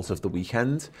freak result of the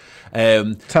weekend?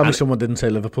 Tell me someone didn't say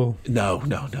Liverpool. No,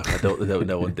 I don't.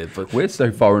 No one did. But we're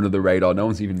so far under the radar, no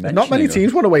one's even mentioning. Not many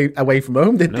teams won away from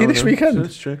home, did they this weekend?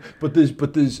 That's true. But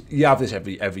there's you have this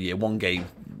every year. One game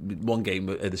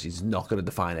of the season is not going to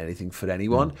define anything for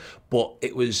anyone. But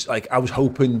it was like, I was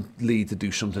hoping Leeds to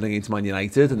do something against Man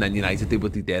United, and then United did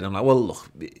what they did. I'm like, well, look,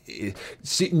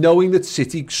 knowing that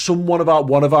City, one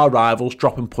of our rivals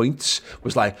dropping points,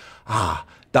 was like,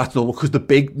 that's normal, because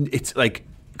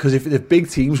because if the big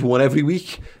teams won every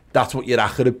week, that's what your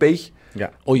ACCA would be,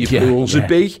 or your pools would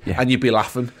be, and you'd be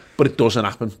laughing. But it doesn't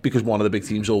happen, because one of the big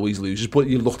teams always loses. But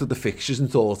you looked at the fixtures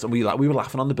and thought, and we were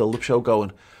laughing on the build-up show,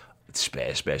 going,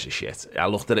 Spurs are shit. I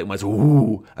looked at it and went,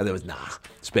 ooh, and there was,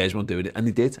 Spurs won't do it, and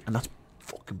they did, and that's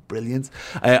fucking brilliant.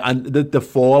 And the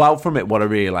fallout from it, what I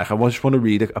really like, I just want to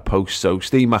read a post. So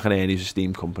Steve McInerney is a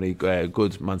Steam company,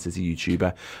 good Man City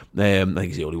YouTuber. I think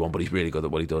he's the only one, but he's really good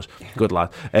at what he does. Good lad.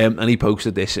 And he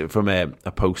posted this from a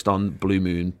post on Blue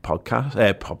Moon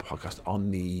podcast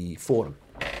on the forum.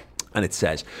 And it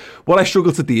says, what I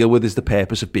struggle to deal with is the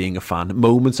purpose of being a fan.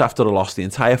 Moments after a loss, the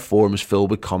entire forum is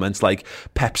filled with comments like,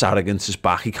 Pep's arrogance is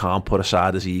back, he can't put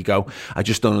aside his ego. I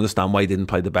just don't understand why he didn't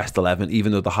play the best 11,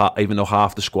 even though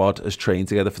half the squad has trained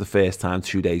together for the first time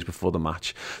 2 days before the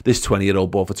match. This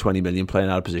 20-year-old bought for 20 million playing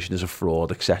out of position is a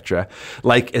fraud, etc.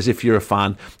 Like, as if you're a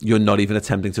fan, you're not even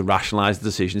attempting to rationalise the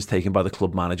decisions taken by the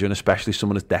club manager, and especially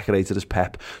someone as decorated as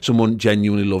Pep. Someone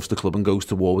genuinely loves the club and goes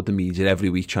to war with the media every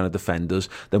week trying to defend us.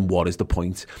 Then what what is the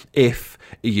point? If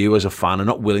you as a fan are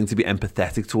not willing to be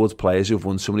empathetic towards players who have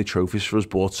won so many trophies for us,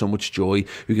 brought so much joy,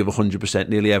 who give 100%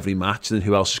 nearly every match, then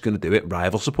who else is going to do it?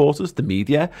 Rival supporters, the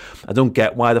media. I don't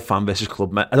get why the fan versus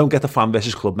club. I don't get the fan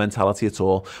versus club mentality at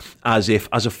all. As if,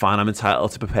 as a fan, I'm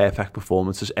entitled to perfect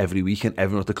performances every week, and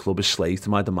everyone at the club is slaves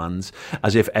to my demands.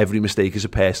 As if every mistake is a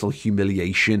personal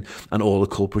humiliation, and all the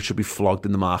culprits should be flogged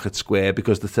in the market square,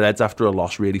 because the threads after a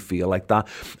loss really feel like that.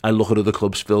 I look at other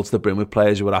clubs filled to the brim with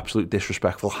players who are absolute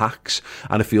disrespectful hacks,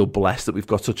 and I feel blessed that we've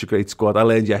got such a great squad. I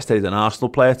learned yesterday that an Arsenal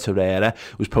player, Torreira,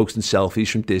 was posting selfies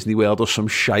from Disney World or some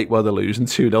shite while they're losing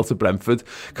 2-0 to Brentford.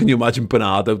 Can you imagine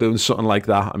Bernardo doing something like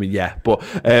that? I mean, yeah, but...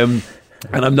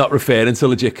 and I'm not referring to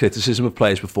legit criticism of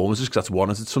players' performances, because that's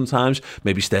warranted sometimes.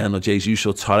 Maybe Sterling or Jesus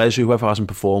or Torres or whoever hasn't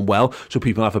performed well, so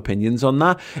people have opinions on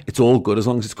that. It's all good as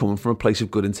long as it's coming from a place of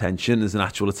good intention. There's an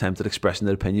actual attempt at expressing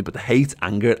their opinion. But the hate,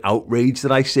 anger, and outrage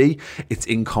that I see, it's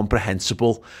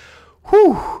incomprehensible.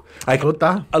 Whew. Like,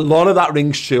 a lot of that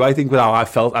rings true, I think, with how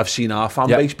I've seen our fan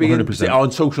base being 100%.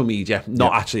 On social media,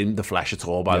 not actually in the flesh at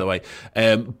all, by the way.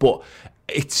 But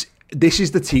this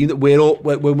is the team that when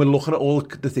we're looking at all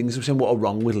the things we're saying what are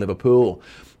wrong with Liverpool.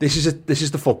 This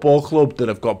is the football club that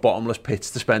have got bottomless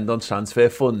pits to spend on transfer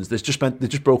funds. They've just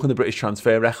broken the British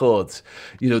transfer record.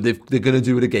 You know, they're going to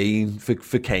do it again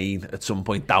for Kane at some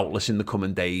point, doubtless in the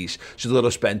coming days. So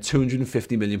they'll spend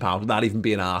 £250 million without even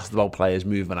being asked about players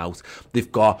moving out.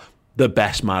 They've got the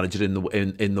best manager in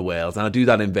the world, and I do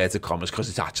that in inverted commas because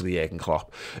it's actually Jurgen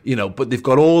Klopp, you know. But they've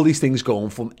got all these things going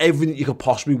from everything you could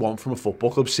possibly want from a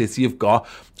football club. City have got,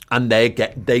 and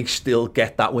they still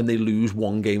get that when they lose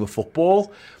one game of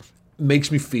football.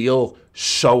 Makes me feel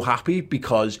so happy,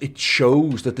 because it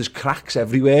shows that there's cracks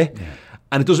everywhere,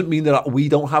 and it doesn't mean that we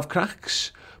don't have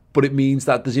cracks, but it means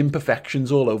that there's imperfections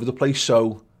all over the place.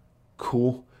 So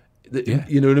cool.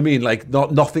 You know what I mean? Like,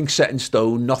 nothing's set in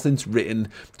stone, nothing's written.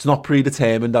 It's not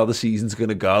predetermined how the season's going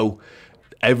to go.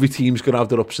 Every team's going to have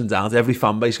their ups and downs. Every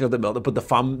fan base is going to have their meltdowns. But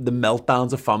the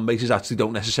meltdowns of fan bases actually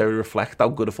don't necessarily reflect how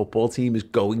good a football team is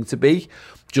going to be.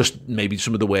 Just maybe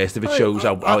some of the worst of it shows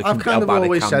how bad it can be. I've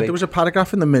always said, there was a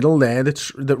paragraph in the middle there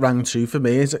that rang true for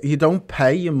me, is you don't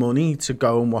pay your money to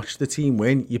go and watch the team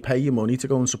win. You pay your money to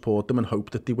go and support them and hope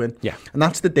that they win. Yeah. And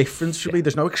that's the difference, really.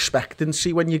 There's no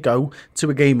expectancy when you go to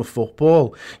a game of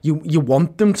football. You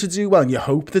want them to do well, and you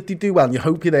hope that they do well, and you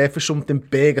hope you're there for something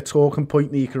big, a talking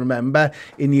point that you can remember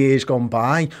in years gone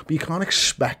by. But you can't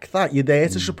expect that. You're there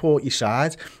to support your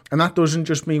side. And that doesn't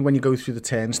just mean when you go through the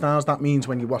turnstiles. That means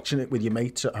when you're watching it with your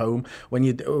mates at home,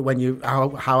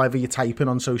 however you're typing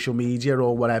on social media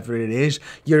or whatever it is,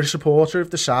 you're a supporter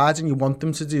of the side and you want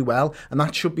them to do well, and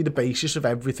that should be the basis of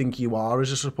everything you are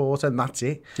as a supporter, and that's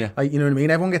it. Yeah. Like, you know what I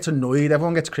mean? Everyone gets annoyed,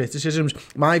 everyone gets criticisms.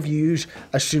 My views,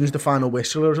 as soon as the final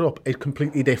whistle is up, is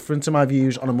completely different to my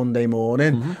views on a Monday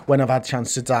morning when I've had a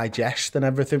chance to digest and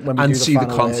everything. When we and do see the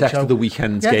context of the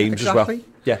weekend's games as well.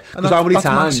 Yeah, because how many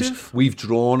times massive. We've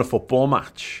drawn a football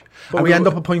match, but we end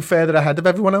up a point further ahead of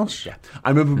everyone else. Yeah,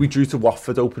 I remember we drew to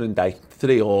Watford opening day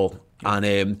 3-3,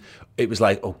 and it was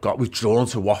like, oh God, we've drawn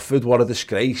to Watford. What a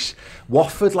disgrace!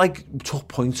 Watford took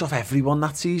points off everyone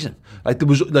that season. There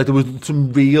was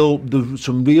some real,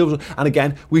 and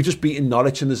again, we've just beaten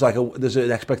Norwich, and there's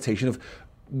an expectation of,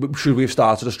 should we have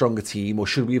started a stronger team, or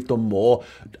should we have done more?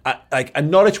 And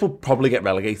Norwich will probably get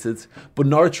relegated, but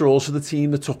Norwich are also the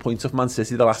team that took points off Man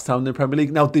City the last time in the Premier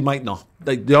League. Now, they might not.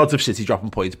 The odds of City dropping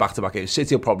points back-to-back games,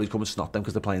 City will probably come and snot them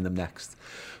because they're playing them next.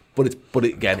 But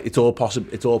again, it's all possible.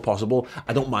 It's all possible.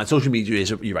 I don't mind. Social media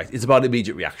is, you're right, it's about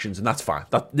immediate reactions, and that's fine.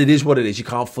 It is what it is. You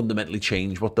can't fundamentally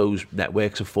change what those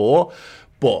networks are for,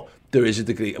 but there is a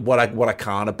degree. What I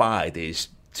can't abide is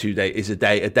 2 days is a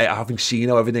day having seen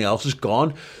how everything else has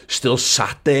gone, still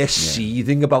sat there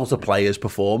seething about a player's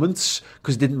performance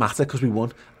because it didn't matter because we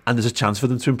won, and there's a chance for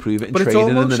them to improve it in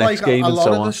training in the next game and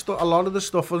so on. A lot of the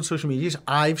stuff on social media is,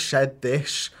 I've said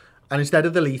this, and instead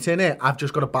of deleting it, I've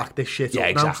just got to back this shit up now.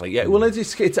 Exactly. Yeah, well, I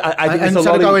think it's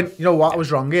instead of going, you know what, I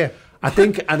was wrong here. I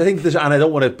think there's, and I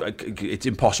don't want to. It's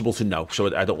impossible to know,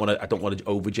 so I don't want to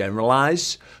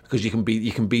overgeneralize, because you can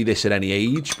be this at any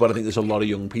age. But I think there's a lot of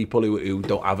young people who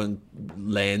haven't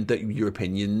learned that your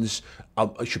opinions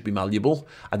should be malleable.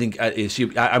 I think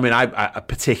I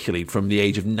particularly from the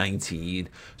age of 19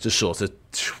 to sort of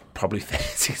probably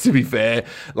 30, to be fair,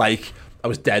 I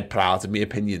was dead proud of my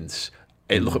opinions.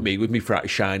 look at me with me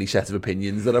shiny set of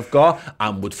opinions that I've got,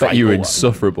 and would fight. But you're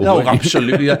insufferable. No,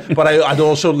 absolutely. But I'd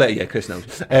also learn. Yeah, Chris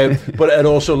knows. But I'd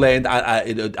also learned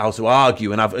how to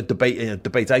argue and have a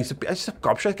debate. I used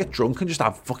to get drunk and just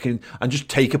have just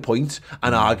take a point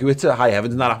and argue it to high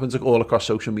heavens, and that happens like all across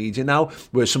social media now,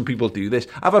 where some people do this.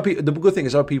 The good thing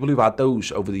is, I've had people who've had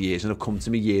those over the years and have come to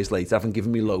me years later, haven't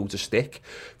given me loads of stick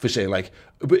for saying, like,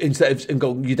 instead of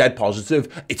going, you're dead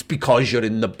positive, it's because you're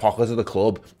in the pocket of the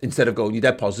club, instead of going, you're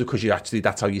dead positive because you actually,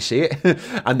 that's how you see it.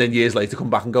 And then years later come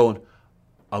back and going,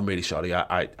 I'm really sorry,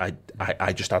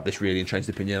 I just had this really entrenched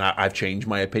opinion, I've changed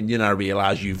my opinion, I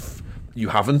realise you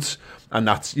haven't. And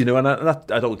that's, and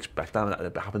I don't expect that.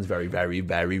 It happens very, very,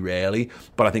 very rarely.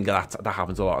 But I think that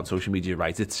happens a lot on social media,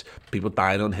 right? It's people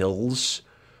dying on hills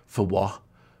for what?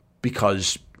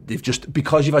 Because you've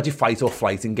had your fight or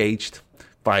flight engaged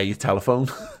via your telephone,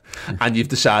 and you've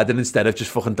decided instead of just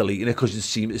fucking deleting it because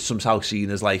it's somehow seen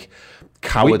as like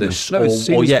cowardice. No, it's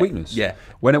seen as weakness. Yeah.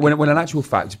 When in actual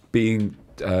fact being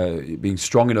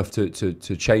strong enough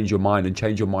to change your mind and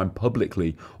change your mind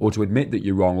publicly, or to admit that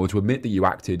you're wrong, or to admit that you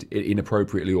acted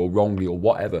inappropriately or wrongly or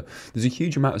whatever, there's a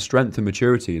huge amount of strength and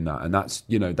maturity in that, and that's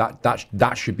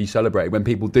that should be celebrated. When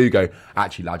people do go,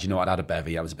 actually, lad, I'd had a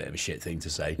bevy, that was a bit of a shit thing to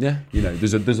say. Yeah,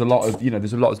 there's a lot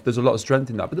of strength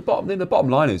in that. But the bottom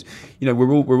line is,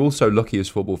 we're all so lucky as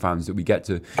football fans that we get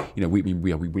to,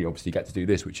 we obviously get to do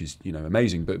this, which is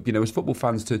amazing. But as football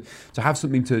fans to have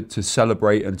something to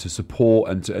celebrate and to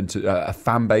support, and to a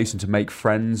fan base, and to make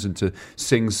friends, and to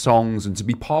sing songs, and to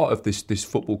be part of this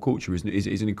football culture is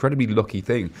an incredibly lucky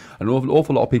thing. And an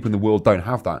awful lot of people in the world don't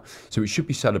have that. So it should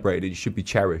be celebrated. It should be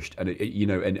cherished.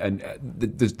 And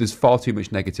there's far too much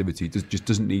negativity. It just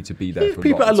doesn't need to be there. For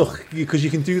people look, because you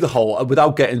can do the whole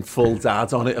without getting full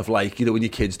dad on it of like, when your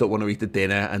kids don't want to eat the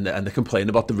dinner and they complain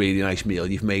about the really nice meal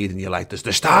you've made, and you're like, there's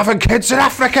the starving kids in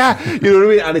Africa. You know what I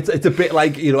mean? And it's a bit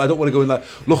like, I don't want to go in there.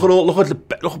 Look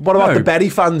what about the Berry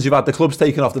fans who've had the clubs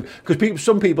taken off them, because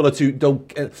some people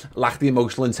don't lack the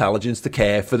emotional intelligence to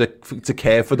care for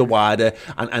the wider,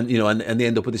 and they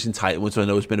end up with this entitlement. So I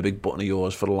know it's been a big button of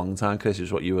yours for a long time, Chris,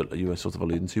 is what you were sort of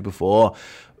alluding to before.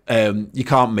 You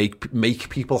can't make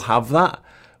people have that,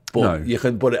 but no. You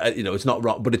can. But it's not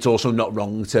wrong. But it's also not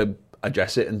wrong to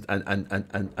address it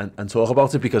and talk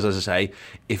about it, because, as I say,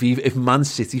 if Man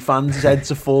City fans'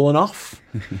 heads are falling off,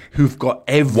 who've got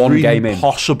every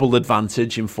possible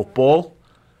advantage in football,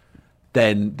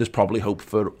 then there's probably hope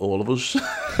for all of us,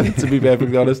 to be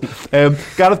perfectly honest.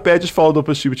 Gareth Bear just followed up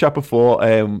a super chat before,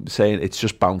 saying it's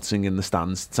just bouncing in the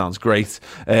stands. It sounds great.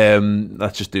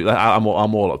 Let's just do that. I'm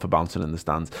all up for bouncing in the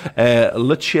stands.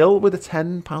 La Chill with a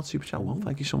 £10 super chat. Well,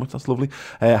 thank you so much. That's lovely.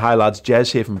 Hi, lads.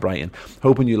 Jez here from Brighton.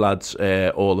 Hoping you lads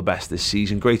all the best this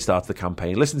season. Great start to the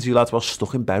campaign. Listen to you lads while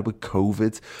stuck in bed with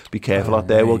COVID. Be careful out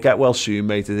there. We'll get well soon,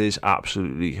 mate. It is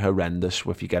absolutely horrendous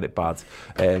if you get it bad.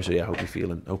 So yeah, hope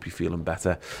you're feeling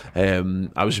better.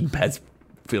 I was in bed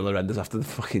feeling horrendous after the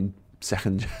fucking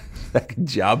second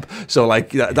jab, so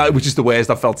like that was just the worst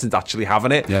I felt since actually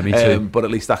having it. Yeah, me too. But at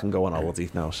least I can go on holiday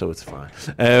now, so it's fine.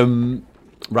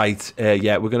 Right,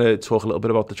 we're going to talk a little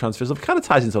bit about the transfers. It kind of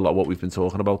ties into a lot of what we've been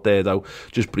talking about there, though.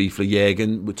 Just briefly,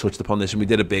 Jürgen, we touched upon this, and we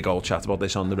did a big old chat about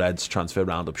this on the Reds Transfer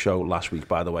Roundup show last week,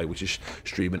 by the way, which is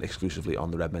streaming exclusively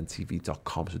on the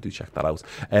redmentv.com, so do check that out.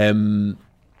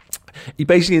 He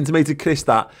basically intimated, Chris,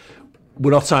 that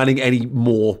we're not signing any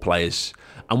more players.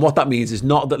 And what that means is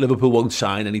not that Liverpool won't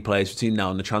sign any players between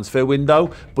now and the transfer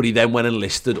window, but he then went and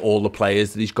listed all the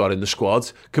players that he's got in the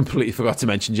squad. Completely forgot to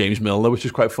mention James Milner, which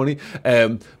is quite funny.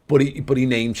 But he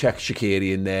name-checked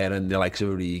Shaqiri in there and the likes of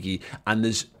Origi. And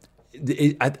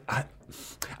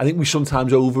I think we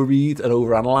sometimes overread and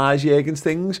overanalyse Jürgen's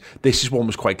things. This one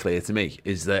was quite clear to me,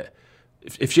 is that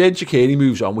if Shaqiri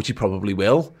moves on, which he probably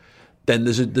will, then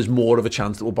there's more of a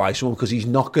chance that we'll buy someone, because he's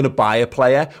not going to buy a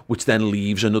player which then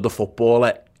leaves another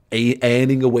footballer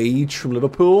earning a wage from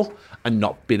Liverpool and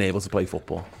not being able to play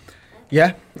football.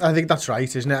 Yeah, I think that's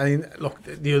right, isn't it? I mean, look,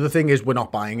 the other thing is we're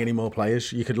not buying any more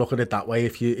players. You could look at it that way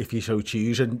if you so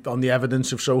choose. And on the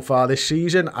evidence of so far this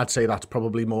season, I'd say that's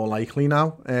probably more likely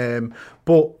now.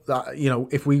 But that,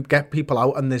 if we get people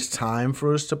out and there's time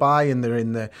for us to buy, and they're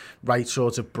in the right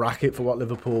sort of bracket for what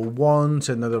Liverpool want,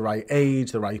 and they're the right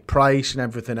age, the right price, and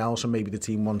everything else, and maybe the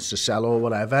team wants to sell or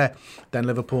whatever, then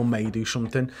Liverpool may do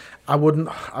something. I wouldn't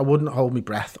hold my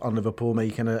breath on Liverpool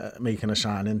making a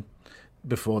signing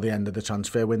before the end of the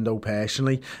transfer window,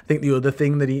 personally. I think the other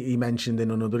thing that he mentioned in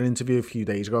another interview a few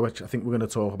days ago, which I think we're going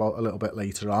to talk about a little bit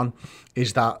later on,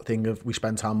 is that thing of we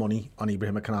spent our money on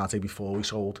Ibrahim Konate before we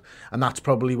sold. And that's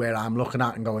probably where I'm looking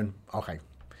at and going, okay,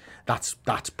 that's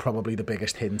probably the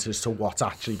biggest hint as to what's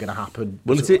actually going to happen.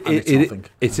 Well,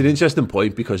 it's an interesting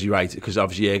point, because you're right, because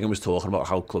obviously Jürgen was talking about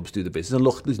how clubs do the business, and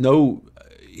look, there's no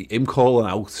him calling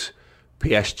out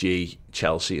PSG,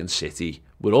 Chelsea and City.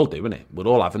 We're all doing it. We're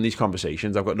all having these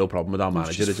conversations. I've got no problem with our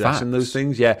manager addressing those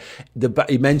things. Yeah,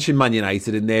 he mentioned Man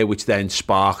United in there, which then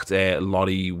sparked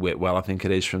Laurie Whitwell, I think it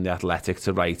is, from The Athletic,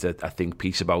 to write a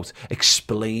piece about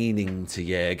explaining to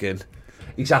Jürgen.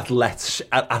 He's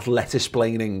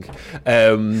athletic-splaining,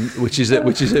 which is a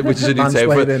new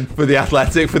term for the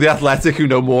Athletic. For the Athletic, who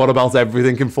know more about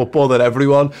everything in football than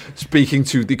everyone, speaking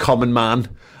to the common man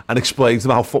and explain to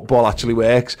them how football actually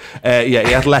works. He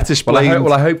athletic-splained.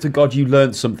 Well, I hope to God you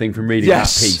learnt something from reading that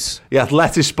piece. He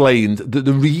athletic-splained that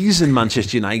the reason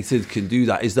Manchester United can do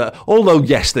that is that, although,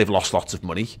 yes, they've lost lots of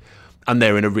money, and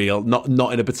they're in a real, not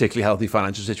in a particularly healthy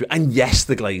financial situation, and yes,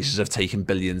 the Glazers have taken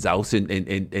billions out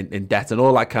in debt and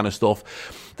all that kind of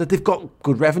stuff, that they've got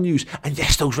good revenues, and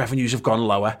yes, those revenues have gone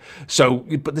lower. So,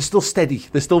 but they're still steady,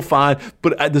 they're still fine.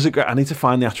 But I need to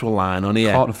find the actual line on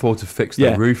here. Can't afford to fix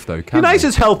the roof though, can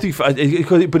United's healthy, but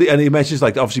he mentions,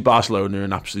 like, obviously Barcelona are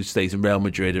in absolute state, and Real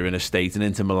Madrid are in a state, and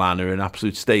Inter Milan are in an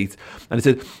absolute state. And he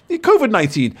said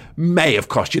COVID-19 may have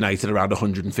cost United around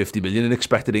 150 million in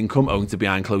expected income owing to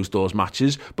behind closed doors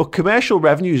matches, but commercial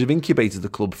revenues have incubated the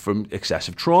club from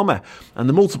excessive trauma, and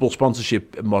the multiple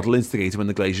sponsorship model instigated when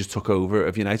the Glazers took over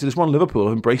of United has won Liverpool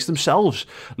have embraced themselves,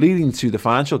 leading to the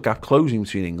financial gap closing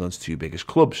between England's two biggest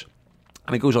clubs.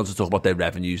 And it goes on to talk about their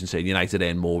revenues and saying United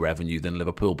earn more revenue than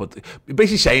Liverpool, but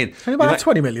basically saying about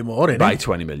 20 million more, isn't it? By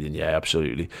 20 million, yeah,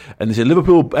 absolutely. And they said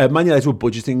Liverpool, Man United were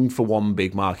budgeting for one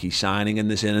big marquee signing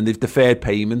and they've deferred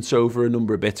payments over a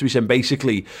number of bits. We said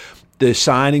basically the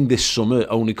signing this summer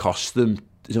only cost them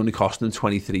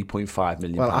 £23.5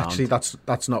 million. Well, actually,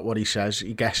 that's not what he says.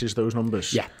 He guesses those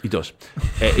numbers. Yeah, he does.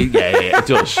 He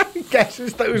does. He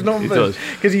guesses those numbers. He does.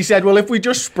 Because he said, well, if we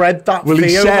just spread that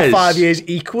fee over 5 years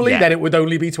equally, then it would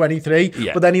only be 23.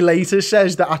 Yeah. But then he later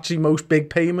says that actually most big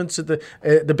payments are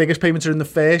the biggest payments are in the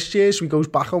first year, so he goes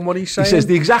back on what he's saying. He says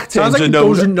the exact terms are known.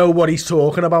 He doesn't know what he's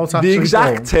talking about, actually. The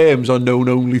exact terms are known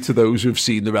only to those who have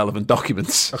seen the relevant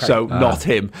documents. Okay. So, not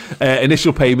him.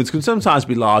 Initial payments can sometimes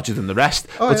be larger than the rest.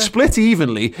 But split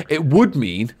evenly, it would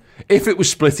mean, if it was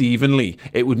split evenly,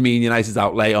 it would mean United's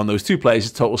outlay on those two players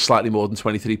is total slightly more than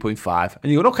 23.5.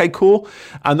 And you go, okay, cool,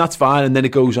 and that's fine. And then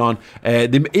it goes on. They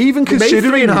made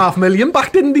 $3.5 million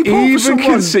back, didn't they?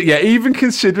 Even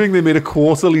considering they made a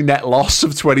quarterly net loss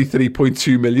of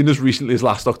 23.2 million as recently as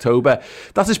last October,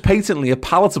 that is patently a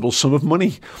palatable sum of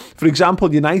money. For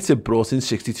example, United brought in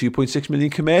 62.6 million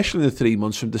commercial in the 3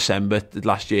 months from December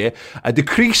last year, a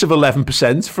decrease of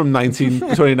 11% from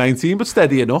 2019, but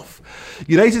steady enough.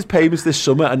 United's payments this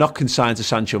summer are not consigned to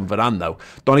Sancho and Varane, though.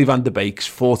 Donny van de Beek's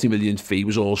 40 million fee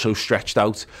was also stretched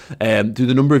out. Through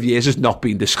the number of years has not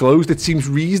been disclosed. It seems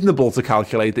reasonable to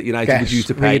calculate that United were due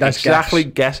to pay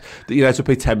guess that United will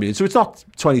pay 10 million. So it's not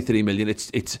 23 million.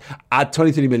 It's add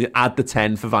 23 million, add the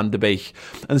 10 for Van de Beek.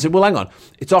 And they said, well, hang on,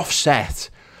 it's offset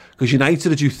because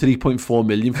United are due 3.4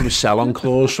 million from a sell-on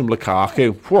clause from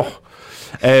Lukaku. Whoa.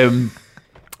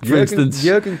 For instance,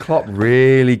 Jurgen Klopp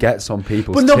really gets on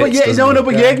people's but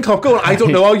Jurgen Klopp going, I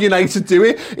don't know how United do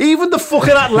it. Even the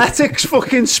fucking Athletics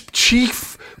fucking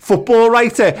chief football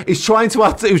writer is trying to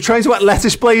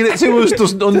athletic-explain it to us,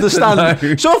 doesn't understand.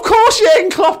 No. So of course Jurgen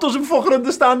Klopp doesn't fucking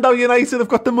understand how United have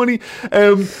got the money.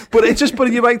 But it's just,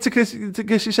 but you're right to guess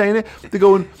you're saying it. They're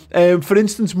going, for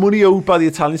instance, money owed by the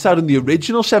Italian side on the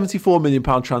original £74 million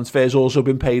transfer has also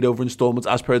been paid over instalments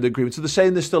as per the agreement. So they're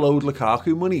saying they're still owed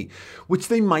Lukaku money, which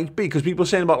they might be, because people are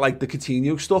saying about like the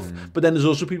Coutinho stuff, but then there's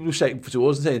also people who say to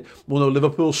us and saying, well, no,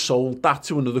 Liverpool sold that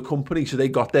to another company, so they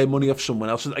got their money off someone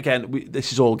else. And again,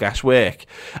 this is all guesswork.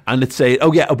 And it's saying,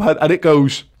 and it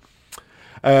goes,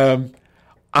 Aston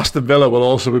Villa will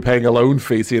also be paying a loan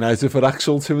fee to United for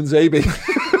Axel Tuanzebe.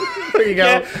 There you go.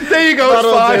 Yeah, there you go.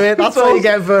 That'll do it. That's how you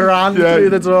get Varane through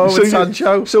the door with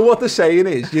Sancho. So what they're saying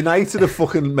is United are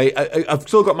fucking I've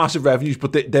still got massive revenues,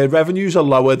 but their revenues are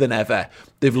lower than ever.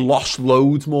 They've lost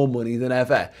loads more money than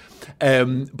ever.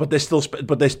 But they're still.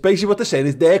 But they're basically what they're saying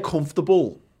is they're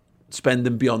comfortable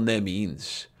spending beyond their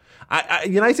means.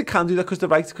 United can do that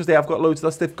because they have got loads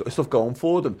of stuff going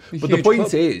for them. But the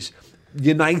point is,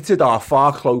 United are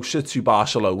far closer to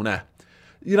Barcelona.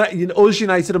 Us,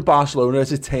 United and Barcelona,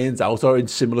 as it turns out, are in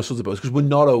similar sort of boats because we're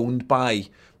not owned by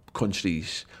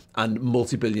countries and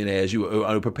multi-billionaires who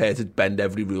are prepared to bend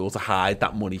every rule to hide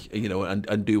that money,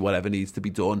 and do whatever needs to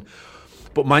be done.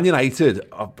 But Man United,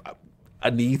 I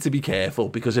need to be careful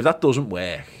because if that doesn't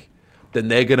work, then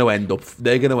they're going to end up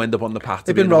on the path.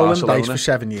 They've been rolling dice for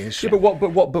 7 years. Yeah, but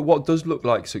what does look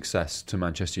like success to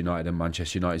Manchester United and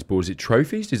Manchester United's board? Is it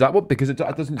trophies? Is that what? Because it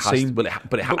doesn't seem.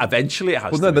 Eventually it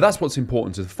has. Well, no, but that's what's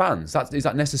important to the fans. Is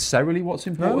that necessarily what's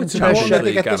important? No, it's to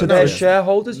important their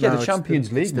shareholders? No, the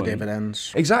Champions League, the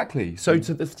dividends. Exactly. So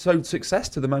success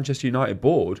to the Manchester United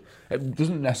board, it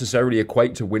doesn't necessarily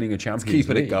equate to winning a Champions League. It's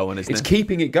keeping it going, isn't it? It's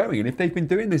keeping it going, and if they've been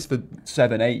doing this for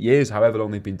 7-8 years, however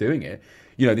long they've been doing it.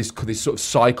 This sort of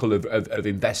cycle of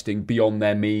investing beyond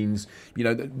their means. They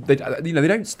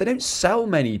don't sell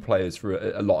many players for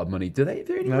a lot of money, do they?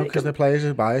 No, because the players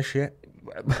are buying shit.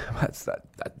 That's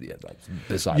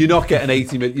bizarre. You're not getting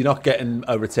 80 million. You're not getting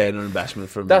a return on investment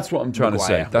from. That's what I'm trying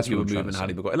Maguire, to say. That's what what I'm moving trying to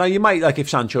Harry Maguire. Now you might if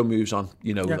Sancho moves on,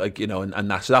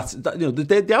 and that's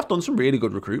they have done some really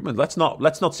good recruitment. Let's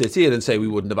not sit here and say we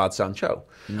wouldn't have had Sancho.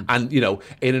 And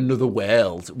in another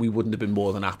world we wouldn't have been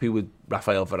more than happy with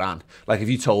Rafael Varane. Like if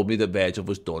you told me that Virgil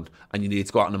was done and you needed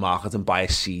to go out in the market and buy a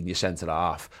senior centre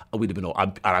half, and we'd have been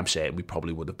all, I'm saying we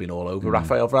probably would have been all over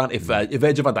Rafael Varane. If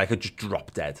Virgil van Dijk had just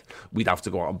dropped dead, we'd have to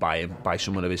go out and buy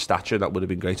someone of his stature. That would have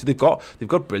been great. So they've got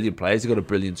brilliant players. They've got a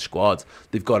brilliant squad.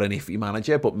 They've got an iffy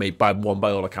manager, but maybe by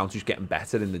all accounts who's getting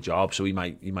better in the job. So he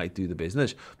might do the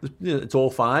business. It's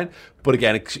all fine. But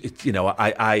again, I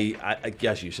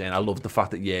as you're saying, I love the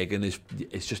fact that Jürgen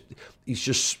he's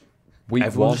just.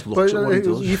 Everyone just looks at what he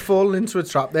does. You fall into a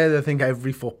trap there that I think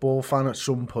every football fan at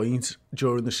some point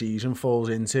during the season falls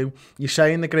into. You're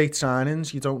saying the great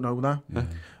signings, you don't know that. Yeah.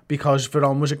 Because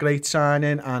Varane was a great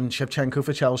signing and Shevchenko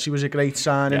for Chelsea was a great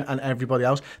signing and everybody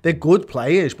else. They're good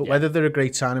players, but whether they're a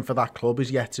great signing for that club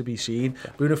is yet to be seen.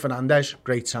 Yeah. Bruno Fernandes,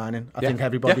 great signing. I think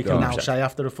everybody can now say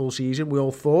after a full season, we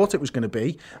all thought it was going to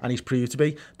be, and he's proved to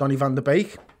be. Donny van der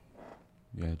Beek,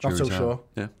 not so sure.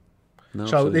 Yeah. No,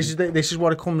 so this is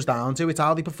what it comes down to. It's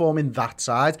how they perform in that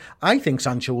side. I think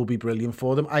Sancho will be brilliant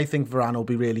for them. I think Varane will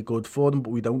be really good for them, but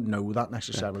we don't know that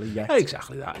necessarily yet.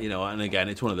 Exactly that, and again,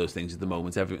 it's one of those things at the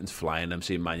moment. Everyone's flying. I'm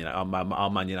seeing our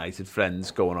Man United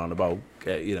friends going on about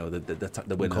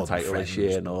the winning the title this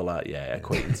year and all that. Yeah,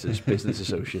 acquaintances, business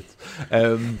associates.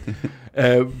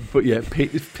 But yeah,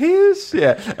 peers.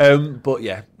 Yeah, but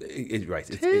yeah, right.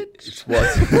 It's what.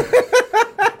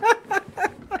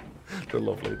 They're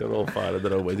lovely. They're all fine in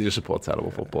their own way. They just support a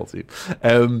terrible football team.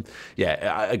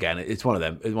 Again, it's one of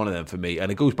them. It's one of them for me, and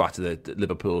it goes back to the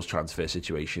Liverpool's transfer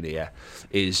situation. Here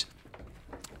is,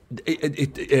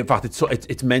 in fact,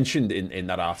 it's mentioned in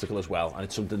that article as well, and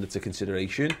it's something that's a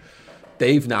consideration.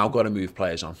 They've now got to move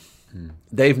players on.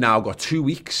 They've now got 2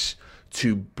 weeks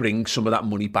to bring some of that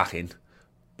money back in.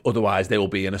 Otherwise, they will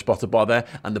be in a spot of bother.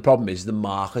 And the problem is the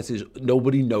market is...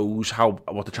 Nobody knows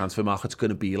what the transfer market's going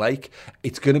to be like.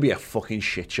 It's going to be a fucking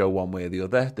shit show one way or the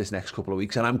other this next couple of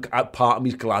weeks. And part of me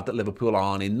is glad that Liverpool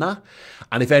aren't in that.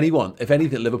 And if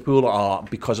anything, Liverpool are,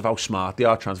 because of how smart they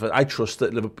are transfer. I trust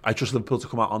Liverpool to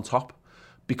come out on top.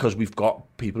 Because we've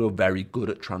got people who are very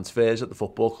good at transfers at the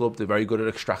football club. They're very good at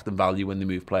extracting value when they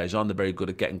move players on. They're very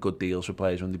good at getting good deals for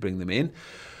players when they bring them in.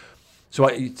 So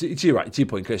it's your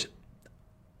point, Chris.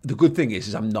 The good thing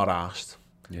is I'm not arsed.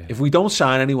 Yeah. If we don't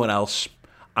sign anyone else,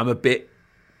 I'm a bit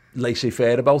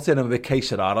laissez-faire about it. I'm a bit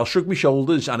case I'll shrug my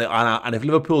shoulders, and if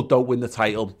Liverpool don't win the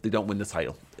title, they don't win the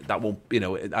title. That won't,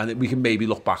 and we can maybe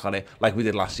look back on it like we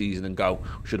did last season and go,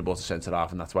 we should have bought a centre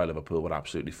half, and that's why Liverpool were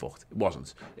absolutely fucked. It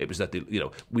wasn't. It was that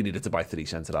we needed to buy 3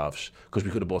 centre halves because we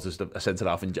could have bought a centre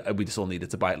half, and we still needed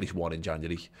to buy at least 1 in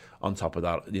January. On top of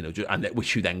that, and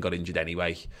which you then got injured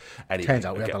anyway. Turns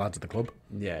out we had the lads at the club.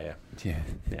 Yeah,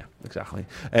 exactly.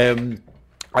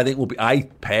 I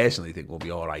personally think we'll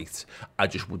be all right. I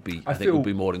think we'll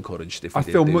be more encouraged if we I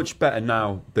feel much better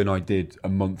now than I did a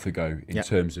month ago in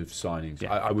terms of signings.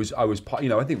 Yeah. I was part,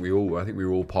 I think we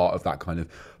were all part of that kind of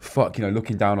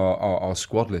looking down our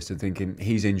squad list and thinking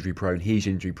he's injury prone,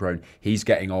 he's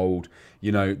getting old.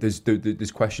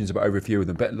 There's questions about over a few of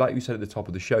them, but like we said at the top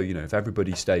of the show, if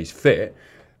everybody stays fit,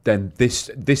 then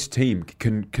this team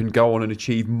can go on and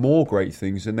achieve more great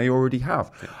things than they already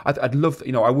have. I'd love,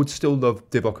 I would still love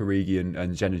Divock Origi and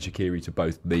Xherdan Shaqiri to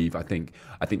both leave. I think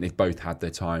they've both had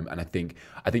their time, and I think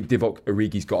Divock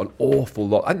Origi's got an awful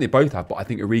lot. I think they both have, but I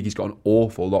think Origi's got an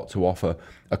awful lot to offer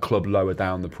a club lower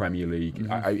down the Premier League.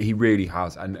 Mm-hmm. He really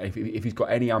has, and if he's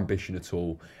got any ambition at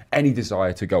all, any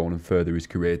desire to go on and further his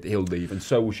career, he'll leave, and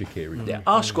so will Shaqiri. Yeah,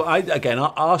 our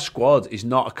squad is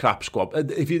not a crap squad.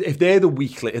 If they're the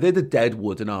weakly, if they're the dead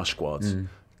wood in our squad,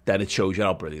 then it shows you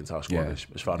how brilliant our squad is,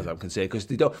 as far as I'm concerned. Because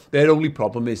their only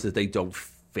problem is that they don't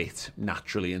fit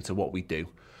naturally into what we do.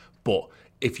 But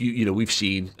if we've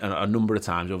seen a number of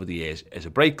times over the years as a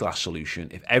break glass solution.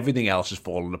 If everything else is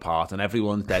falling apart and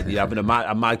everyone's dead, you're having a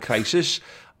mad crisis.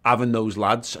 having those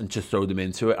lads and just throw them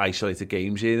into it, isolated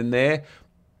games here and there,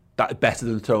 that better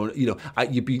than throwing,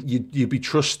 you'd be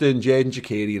trusting Jaden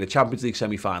Jacquiri in a Champions League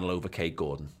semi-final over Kate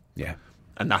Gordon. Yeah.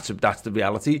 And that's the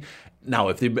reality. Now,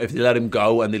 if they let him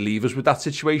go and they leave us with that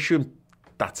situation,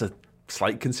 that's a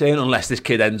slight concern, unless this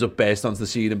kid ends up bursting onto the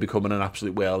scene and becoming an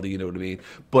absolute worldie, you know what I mean?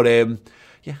 But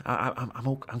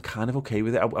I'm kind of okay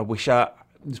with it. I wish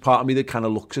there's part of me that kind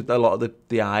of looks at a lot of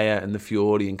the ire and the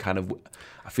fury and kind of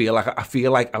I feel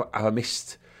like I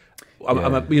missed.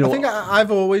 I think I've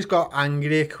always got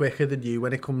angrier quicker than you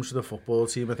when it comes to the football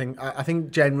team. I think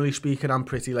generally speaking, I'm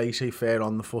pretty laissez-faire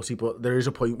on the footy, but there is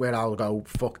a point where I'll go,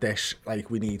 fuck this,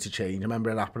 like we need to change. I remember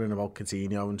it happening about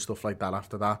Coutinho and stuff like that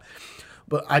after that.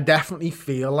 But I definitely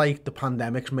feel like the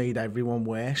pandemic's made everyone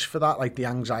worse for that. Like the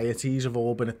anxieties have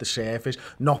all been at the surface.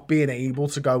 Not being able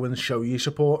to go and show your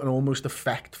support and almost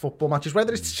affect football matches,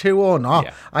 whether it's true or not.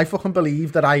 Yeah. I fucking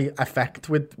believe that I affect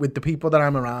with the people that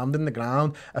I'm around in the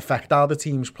ground, affect how the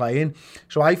team's playing.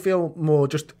 So I feel more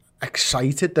just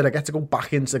excited that I get to go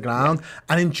back into the ground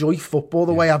and enjoy football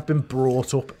the way I've been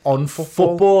brought up on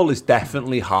football. Football is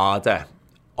definitely harder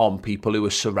on people who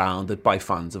are surrounded by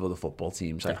fans of other football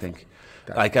teams, I think.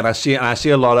 Like, and I see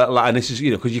a lot of, and this is,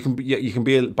 because you can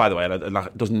be, by the way, and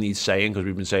it doesn't need saying because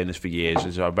we've been saying this for years.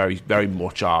 It's very, very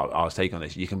much our take on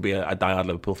this. You can be a diehard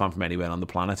Liverpool fan from anywhere on the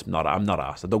planet. I'm not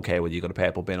asked. I don't care whether you got a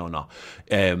purple bin or not.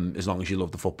 As long as you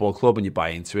love the football club and you buy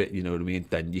into it, you know what I mean.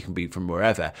 Then you can be from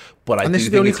wherever. But this is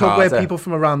the only club where people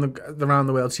from around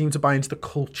the world seem to buy into the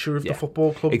culture of the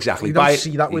football club. Exactly. You don't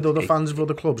see that with other fans of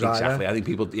other clubs. Exactly. Either. I think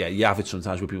people, you have it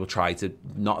sometimes where people try to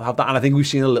not have that, and I think we've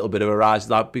seen a little bit of a rise of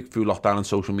that through lockdown and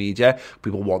social media.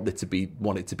 People want it to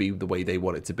be the way they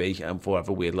want it to be, and for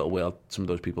whatever weird little world some of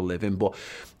those people live in. But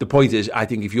the point is, I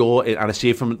think if you're, and I see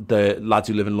it from the lads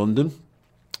who live in London,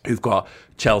 who've got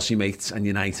Chelsea mates and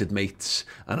United mates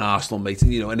and Arsenal mates,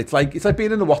 and and it's like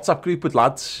being in a WhatsApp group with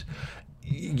lads.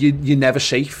 You're never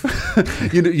safe.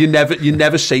 you're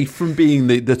never safe from being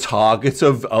the target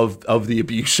of the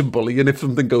abuse and bullying. If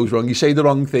something goes wrong, you say the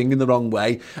wrong thing in the wrong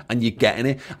way, and you're getting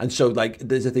it. And so, like,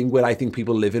 there's a thing where I think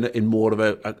people live in more of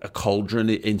a cauldron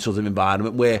in sort of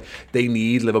environment where they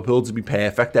need Liverpool to be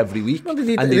perfect every week. Well, they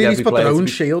need to put their own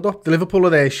shield up. The Liverpool are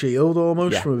their shield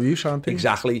almost from abuse, aren't they?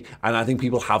 Exactly. And I think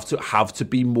people have to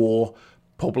be more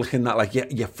public in that, like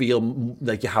you feel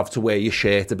like you have to wear your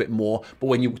shirt a bit more, but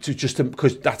when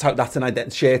because that's an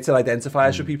shirt to identify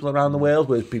us for people around the world,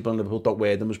 whereas people in Liverpool don't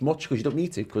wear them as much because you don't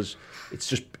need to, because it's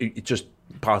just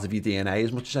part of your DNA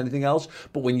as much as anything else.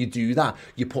 But when you do that,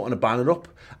 you're putting a banner up,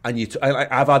 and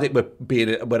I've had it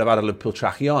where I've had a Liverpool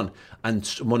trackie on, and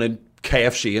someone in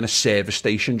KFC in a service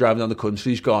station driving down the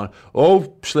country has gone,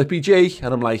 "Oh, Slippy G,"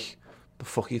 and I'm like, the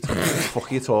fuck are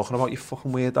you talking about, you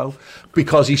fucking weirdo?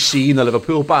 Because he's seen the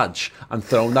Liverpool badge and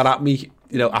thrown that at me,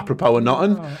 apropos of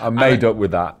nothing. I'm made up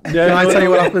with that. Yeah, can I tell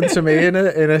you what happened to me in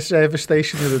a service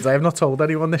station the other day? I've not told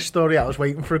anyone this story. I was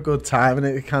waiting for a good time, and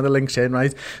it kind of links in,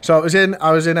 right? So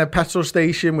I was in a petrol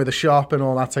station with a shop and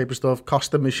all that type of stuff,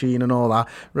 Costa machine and all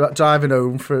that, driving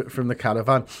home from the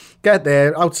caravan. Get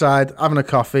there, outside, having a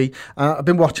coffee. I've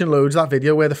been watching loads of that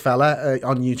video where the fella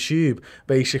on YouTube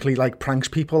basically like pranks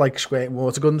people, like squirting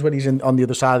water guns when he's on the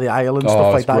other side of the aisle and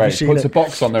stuff like that. Great. Puts a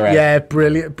box on their head. Yeah,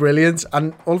 brilliant.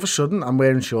 And all of a sudden, I'm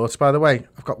wearing shorts, by the way.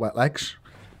 I've got wet legs.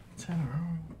 Turn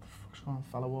around. What the fuck's going on?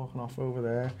 Fella walking off over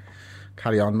there.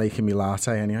 Carry on making me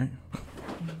latte anyway.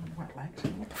 Wet legs.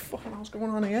 What the fuck else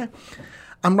going on here?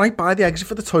 I'm right by the exit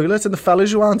for the toilet, and the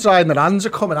fellas who aren't drying their hands are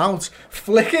coming out,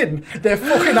 flicking their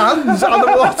fucking hands, and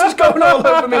the water's going all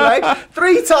over my leg.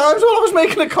 3 times while I was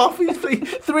making a coffee,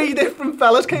 three different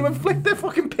fellas came and flicked their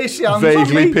fucking pissy hands on me.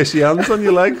 Vaguely pissy hands on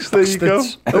your legs. There you go.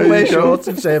 Don't wear shorts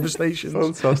in service stations.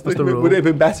 Fantastic. Would it have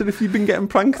been better if you'd been getting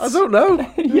pranked? I don't know.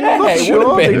 Yeah, I'm not it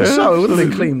sure. would have been. So it would have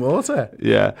been clean water.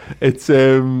 Yeah, it's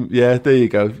there you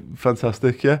go.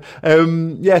 Fantastic. Yeah,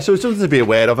 So it's something to be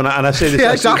aware of, and I say this.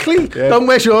 Yeah, exactly. Yeah. Don't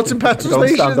wear shorts in petrol don't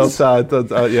stations. Stand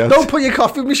outside. Yeah. Don't put your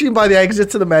coffee machine by the exit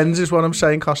to the men's, is what I'm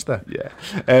saying, Costa. Yeah.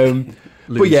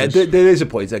 But yeah, there is a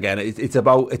point again. It's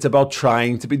about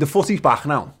trying to be. The footy's back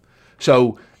now,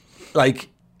 so like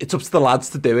it's up to the lads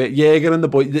to do it. Jäger and the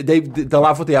boy, they'll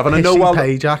have what they have. And I know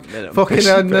pay, Jack. Fucking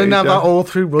have that all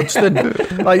through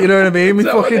Rudston. Like, you know what I mean? With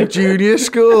fucking junior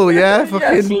school, yeah.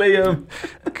 Fucking yes, Liam.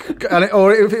 And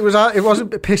or if it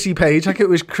wasn't Pissy Page, like it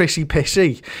was Chrissy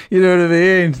Pissy. You know what I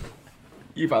mean?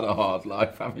 You've had a hard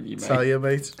life, haven't you, mate? Tell you,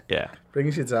 mate. Yeah.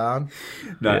 Brings you down.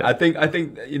 No, yeah. I think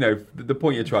the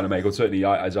point you're trying to make, or certainly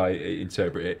as I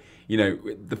interpret it,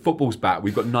 the football's back.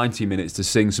 We've got 90 minutes to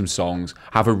sing some songs,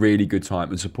 have a really good time,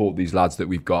 and support these lads that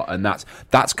we've got. And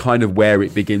that's kind of where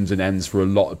it begins and ends for a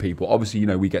lot of people. Obviously,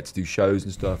 we get to do shows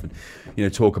and stuff,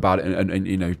 and talk about it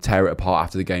and tear it apart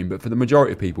after the game. But for the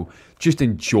majority of people, just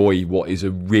enjoy what is a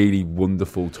really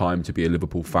wonderful time to be a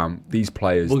Liverpool fan. These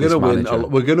players, we're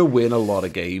going to win a lot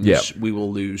of games. Yeah. We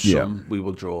will lose some. We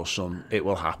will draw some. It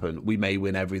will happen. We may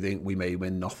win everything. We may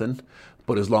win nothing.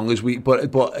 But as long as but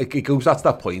it goes back to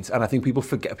that point, and I think people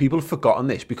have forgotten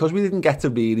this because we didn't get to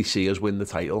really see us win the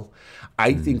title.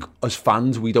 I think as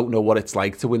fans, we don't know what it's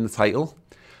like to win the title.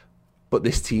 But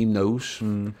this team knows.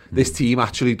 This team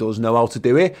actually does know how to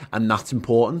do it, and that's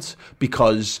important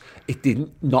because it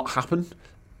didn't not happen.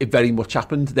 It very much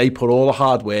happened. They put all the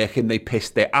hard work in. They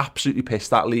absolutely pissed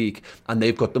that league, and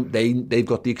they've got they've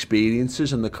got the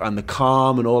experiences and the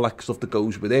calm and all that stuff that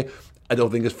goes with it. I don't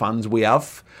think as fans we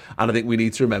have, and I think we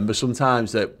need to remember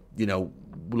sometimes that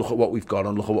look at what we've got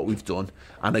and look at what we've done.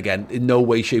 And again, in no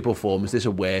way, shape or form is this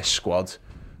a worse squad.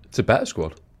 It's a better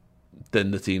squad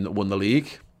than the team that won the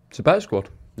league. It's a better squad.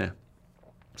 Yeah.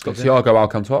 It's got Thiago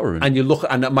Alcantara in. And you look,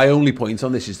 and my only point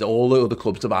on this is that all the other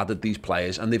clubs have added these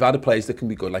players, and they've added players that can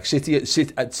be good. Like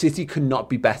City cannot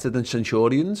be better than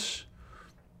Centurions,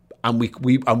 and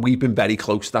we've been very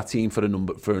close to that team for a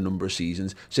number of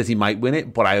seasons. City might win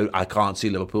it, but I can't see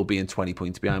Liverpool being 20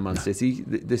 points behind Man City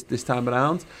this time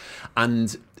around.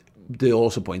 And the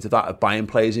also point of that of buying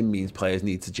players in means players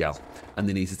need to gel and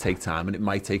they need to take time, and it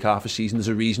might take half a season. There's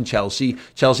a reason Chelsea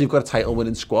have got a title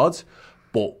winning squad,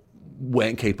 but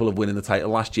weren't capable of winning the title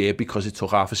last year because it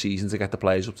took half a season to get the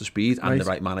players up to speed and the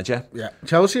right manager. Yeah,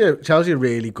 Chelsea are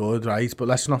really good, right? But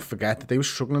let's not forget that they were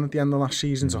struggling at the end of last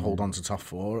season to hold on to top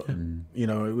four. And I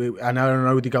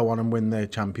know they go on and win the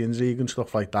Champions League and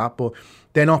stuff like that, but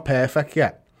they're not perfect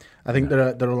yet. I think they're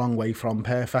a long way from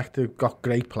perfect. They've got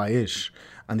great players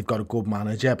and they've got a good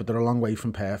manager, but they're a long way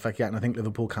from perfect yet. And I think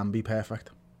Liverpool can be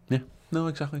perfect. Yeah. No,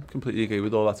 exactly. Completely agree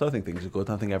with all that. So I think things are good.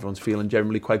 I think everyone's feeling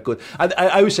generally quite good.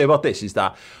 I always say about this is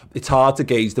that it's hard to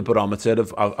gauge the barometer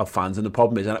of fans, and the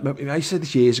problem is, and I said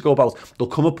this years ago about there'll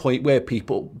come a point where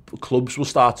clubs will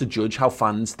start to judge how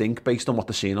fans think based on what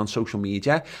they're seeing on social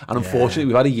media. And unfortunately,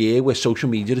 we've had a year where social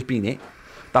media has been it.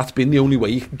 That's been the only way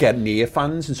you can get near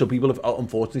fans, and so people have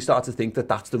unfortunately started to think that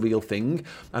that's the real thing. And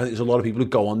I think there's a lot of people who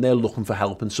go on there looking for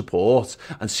help and support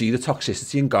and see the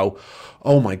toxicity and go,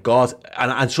 oh my God.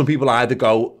 And some people either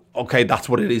go, okay, that's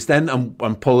what it is then,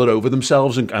 and pull it over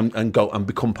themselves and go and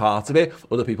become part of it.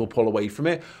 Other people pull away from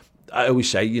it. I always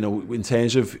say, in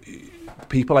terms of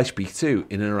people I speak to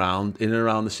in and around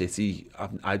the city,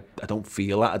 I don't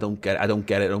feel that. I don't get it. I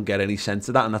don't get any sense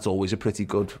of that, and that's always a pretty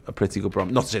good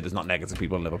problem. Not to say there's not negative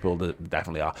people in Liverpool. There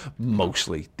definitely are.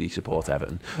 Mostly they support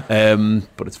Everton,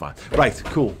 but it's fine. Right,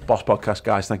 cool. Boss Podcast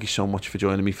guys, thank you so much for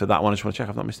joining me for that one. I just want to check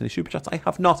I've not missed any super chats. I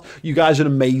have not. You guys are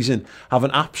amazing. Have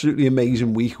an absolutely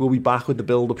amazing week. We'll be back with the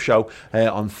build-up show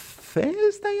on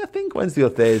Thursday, I think, Wednesday or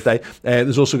Thursday.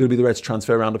 There's also going to be the Reds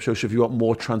transfer roundup show, so if you want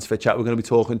more transfer chat, we're going to be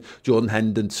talking Jordan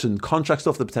Henderson contract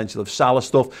stuff, the potential of Salah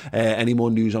stuff, any more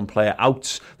news on player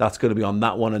outs, that's going to be on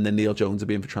that one, and then Neil Jones will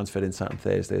be in for Transfer Insight on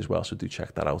Thursday as well, so do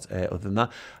check that out. Other than that,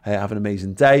 have an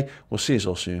amazing day. We'll see you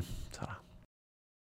all soon.